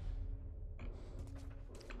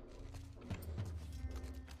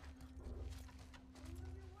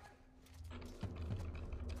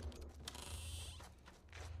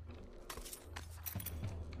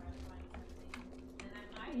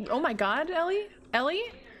 Oh my god, Ellie? Ellie?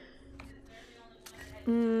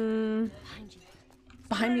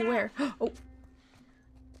 Behind me where? Oh.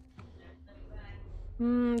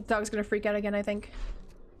 Dog's gonna freak out again, I think.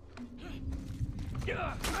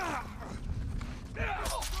 Got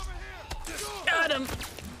him!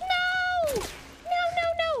 No! No, no,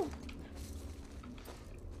 no!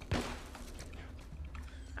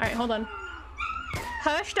 Alright, hold on.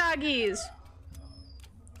 Hush, doggies!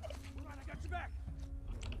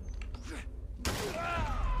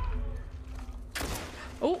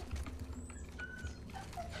 Oh!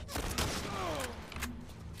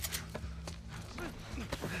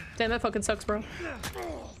 Damn, that fucking sucks, bro.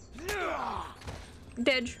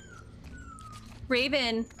 Dead.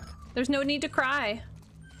 Raven, there's no need to cry.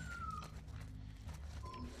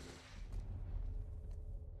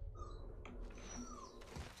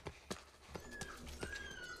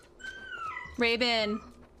 Raven.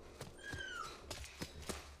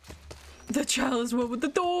 The child is one with the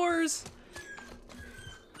doors.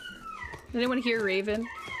 Did anyone hear Raven?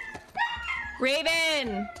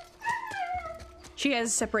 Raven! She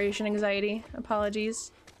has separation anxiety.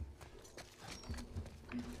 Apologies.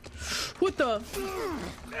 What the?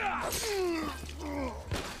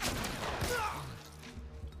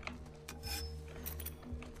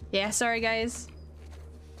 Yeah, sorry guys.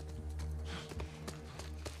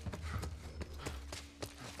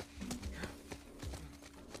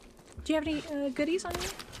 Do you have any goodies on you?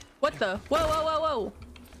 What the? Whoa, whoa, whoa, whoa!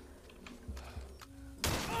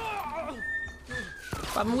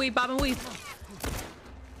 Bob and weave, bob and weave.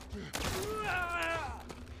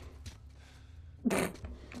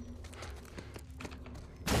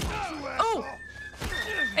 Oh!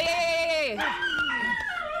 Hey, hey, hey, hey!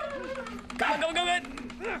 Go, go, go, go!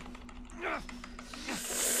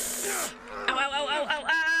 Ow, ow, ow, ow, ow,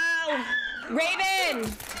 ow!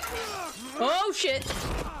 Raven! Oh, shit!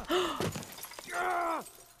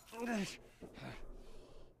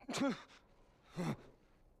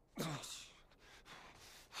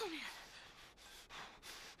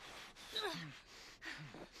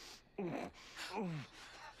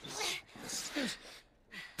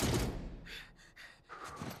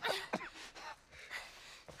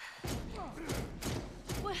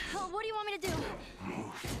 What do you want me to do?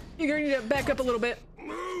 You're gonna need to back up a little bit. You're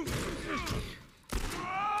gonna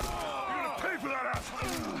pay for that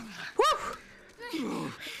asshole.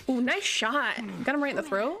 Woo! Ooh, nice shot. Got him right in the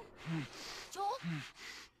throat. Joel?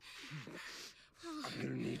 I'm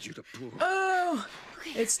gonna need you to pull. Oh!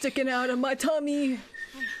 Okay. It's sticking out of my tummy. You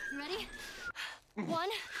ready? 1,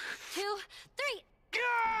 2, 3.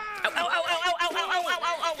 Ow, ow, ow, ow, ow, ow, ow, ow,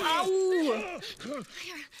 ow, ow, ow!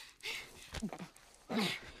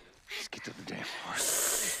 Let's get to the damn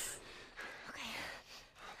horse.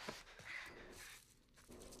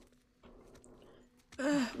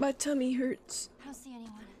 Okay. My tummy hurts. I don't see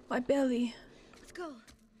anyone. My belly. Let's go.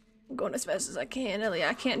 I'm going as fast as I can, Ellie.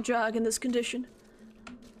 I can't jog in this condition.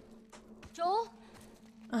 Joel?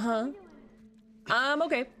 Uh-huh. I'm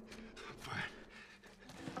okay.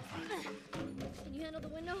 Can you handle the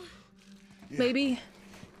window? Yeah. Maybe.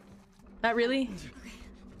 Not really.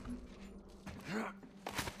 Okay.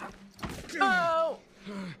 Oh!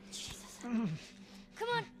 Jesus. Come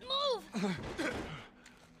on, move!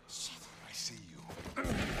 Shit. I see you.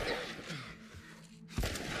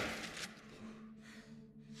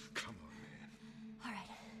 Come on, man. All right.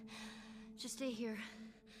 Just stay here.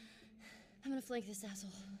 I'm gonna flank this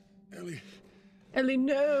asshole. Ellie. Ellie,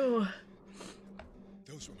 no.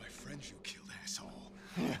 Those were my friends you killed, asshole.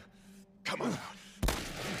 Come on out.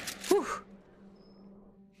 Whew.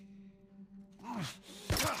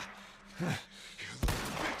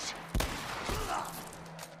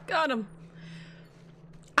 Got him.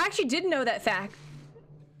 I actually didn't know that fact.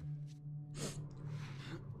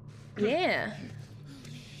 Yeah.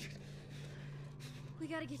 We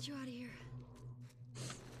gotta get you out of here.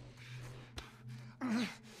 I'm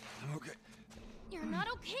okay. You're not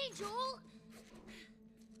okay, Joel.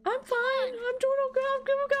 I'm fine. I'm doing okay. I'm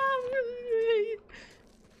doing okay.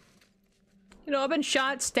 You know, I've been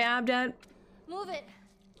shot, stabbed at. Move it.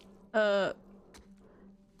 There's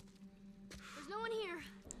no one here.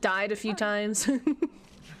 Died a few times. You're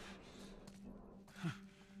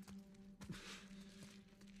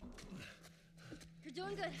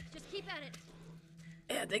doing good. Just keep at it.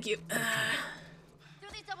 Yeah, thank you.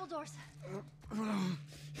 Through these double doors.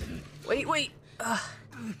 Wait.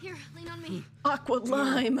 Here, lean on me. Aqua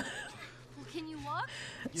lime. Well, can you walk?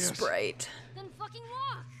 Yes. Sprite. Then fucking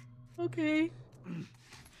walk. Okay.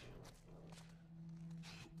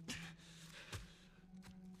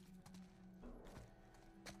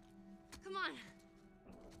 Come on.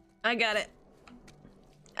 I got it.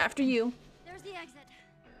 After you. There's the exit.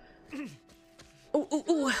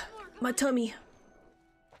 Ooh. My tummy.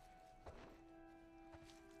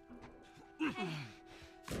 Hey.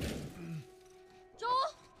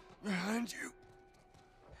 Joel? Behind you.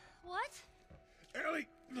 What? Ellie.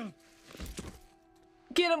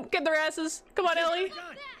 Get them. Get their asses. Come on, Ellie.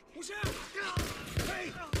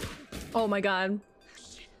 Oh my god.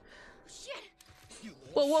 Shit.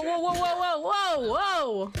 Whoa.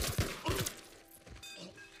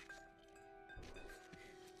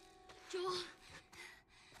 Joel.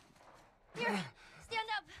 Here, stand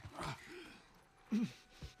up.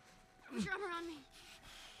 Put your arm around me.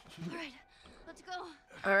 All right, let's go.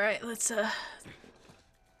 All right, let's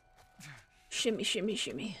shimmy. I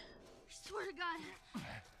swear to God,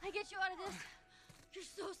 I get you out of this. You're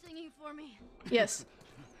so singing for me. Yes.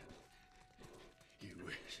 You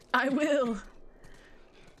wish. I will.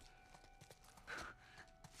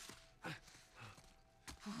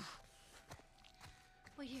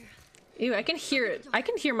 Wait here. Ew, I can hear it. I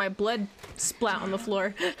can hear my blood splat on the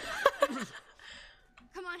floor.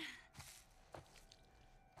 Come on.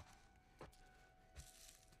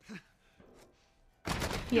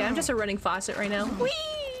 Yeah, I'm just a running faucet right now. Whee!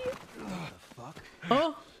 Fuck.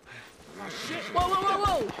 Oh. Shit.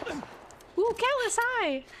 Whoa. Ooh, Callus,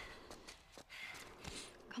 hi.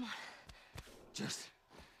 Come on. Just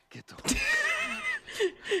get the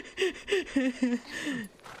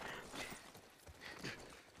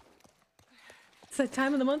It's that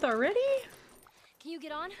time of the month already? Can you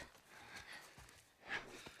get on?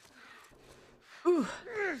 Ooh.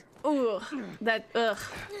 That, ugh.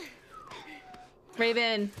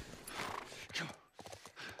 Raven.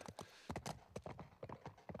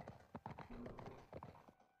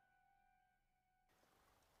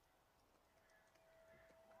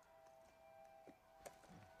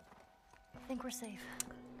 I think we're safe.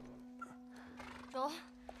 Joel?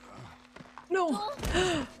 No.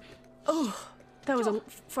 Joel? Oh, that was a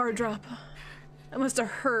far drop. That must have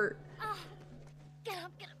hurt. Oh, get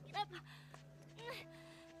up. You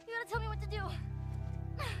gotta tell me what to do.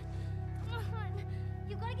 Come on.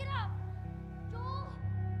 You gotta get up. Joel?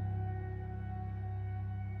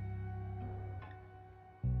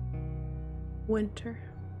 Winter.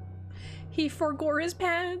 He forgore his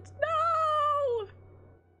pants. No!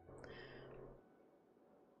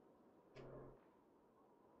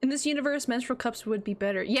 In this universe, menstrual cups would be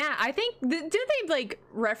better. Yeah, I think... Did they, like,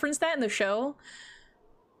 reference that in the show?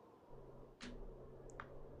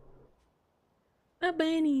 A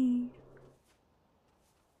bunny.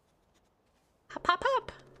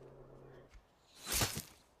 Hop.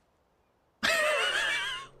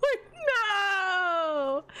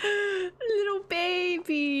 No! Little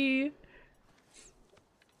baby.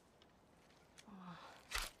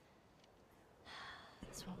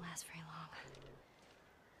 This won't last very long.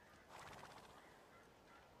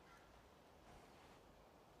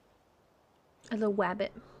 A little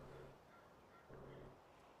wabbit.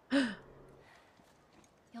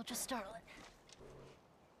 You'll just startle it.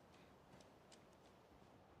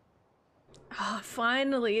 Ah,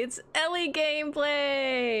 finally, it's Ellie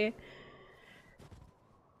gameplay!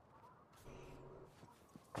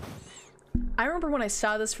 I remember when I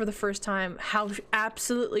saw this for the first time, how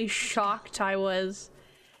absolutely shocked I was.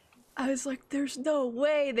 I was like, there's no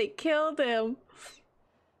way they killed him.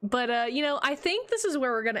 But, you know, I think this is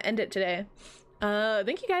where we're gonna end it today.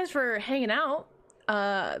 Thank you guys for hanging out.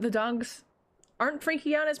 The dogs aren't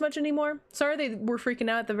freaking out as much anymore. Sorry they were freaking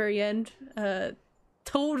out at the very end.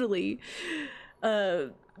 Totally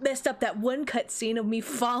messed up that one cutscene of me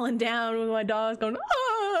falling down with my dogs going,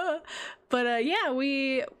 ah! But yeah,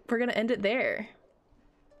 we're gonna end it there.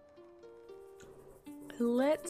 Let's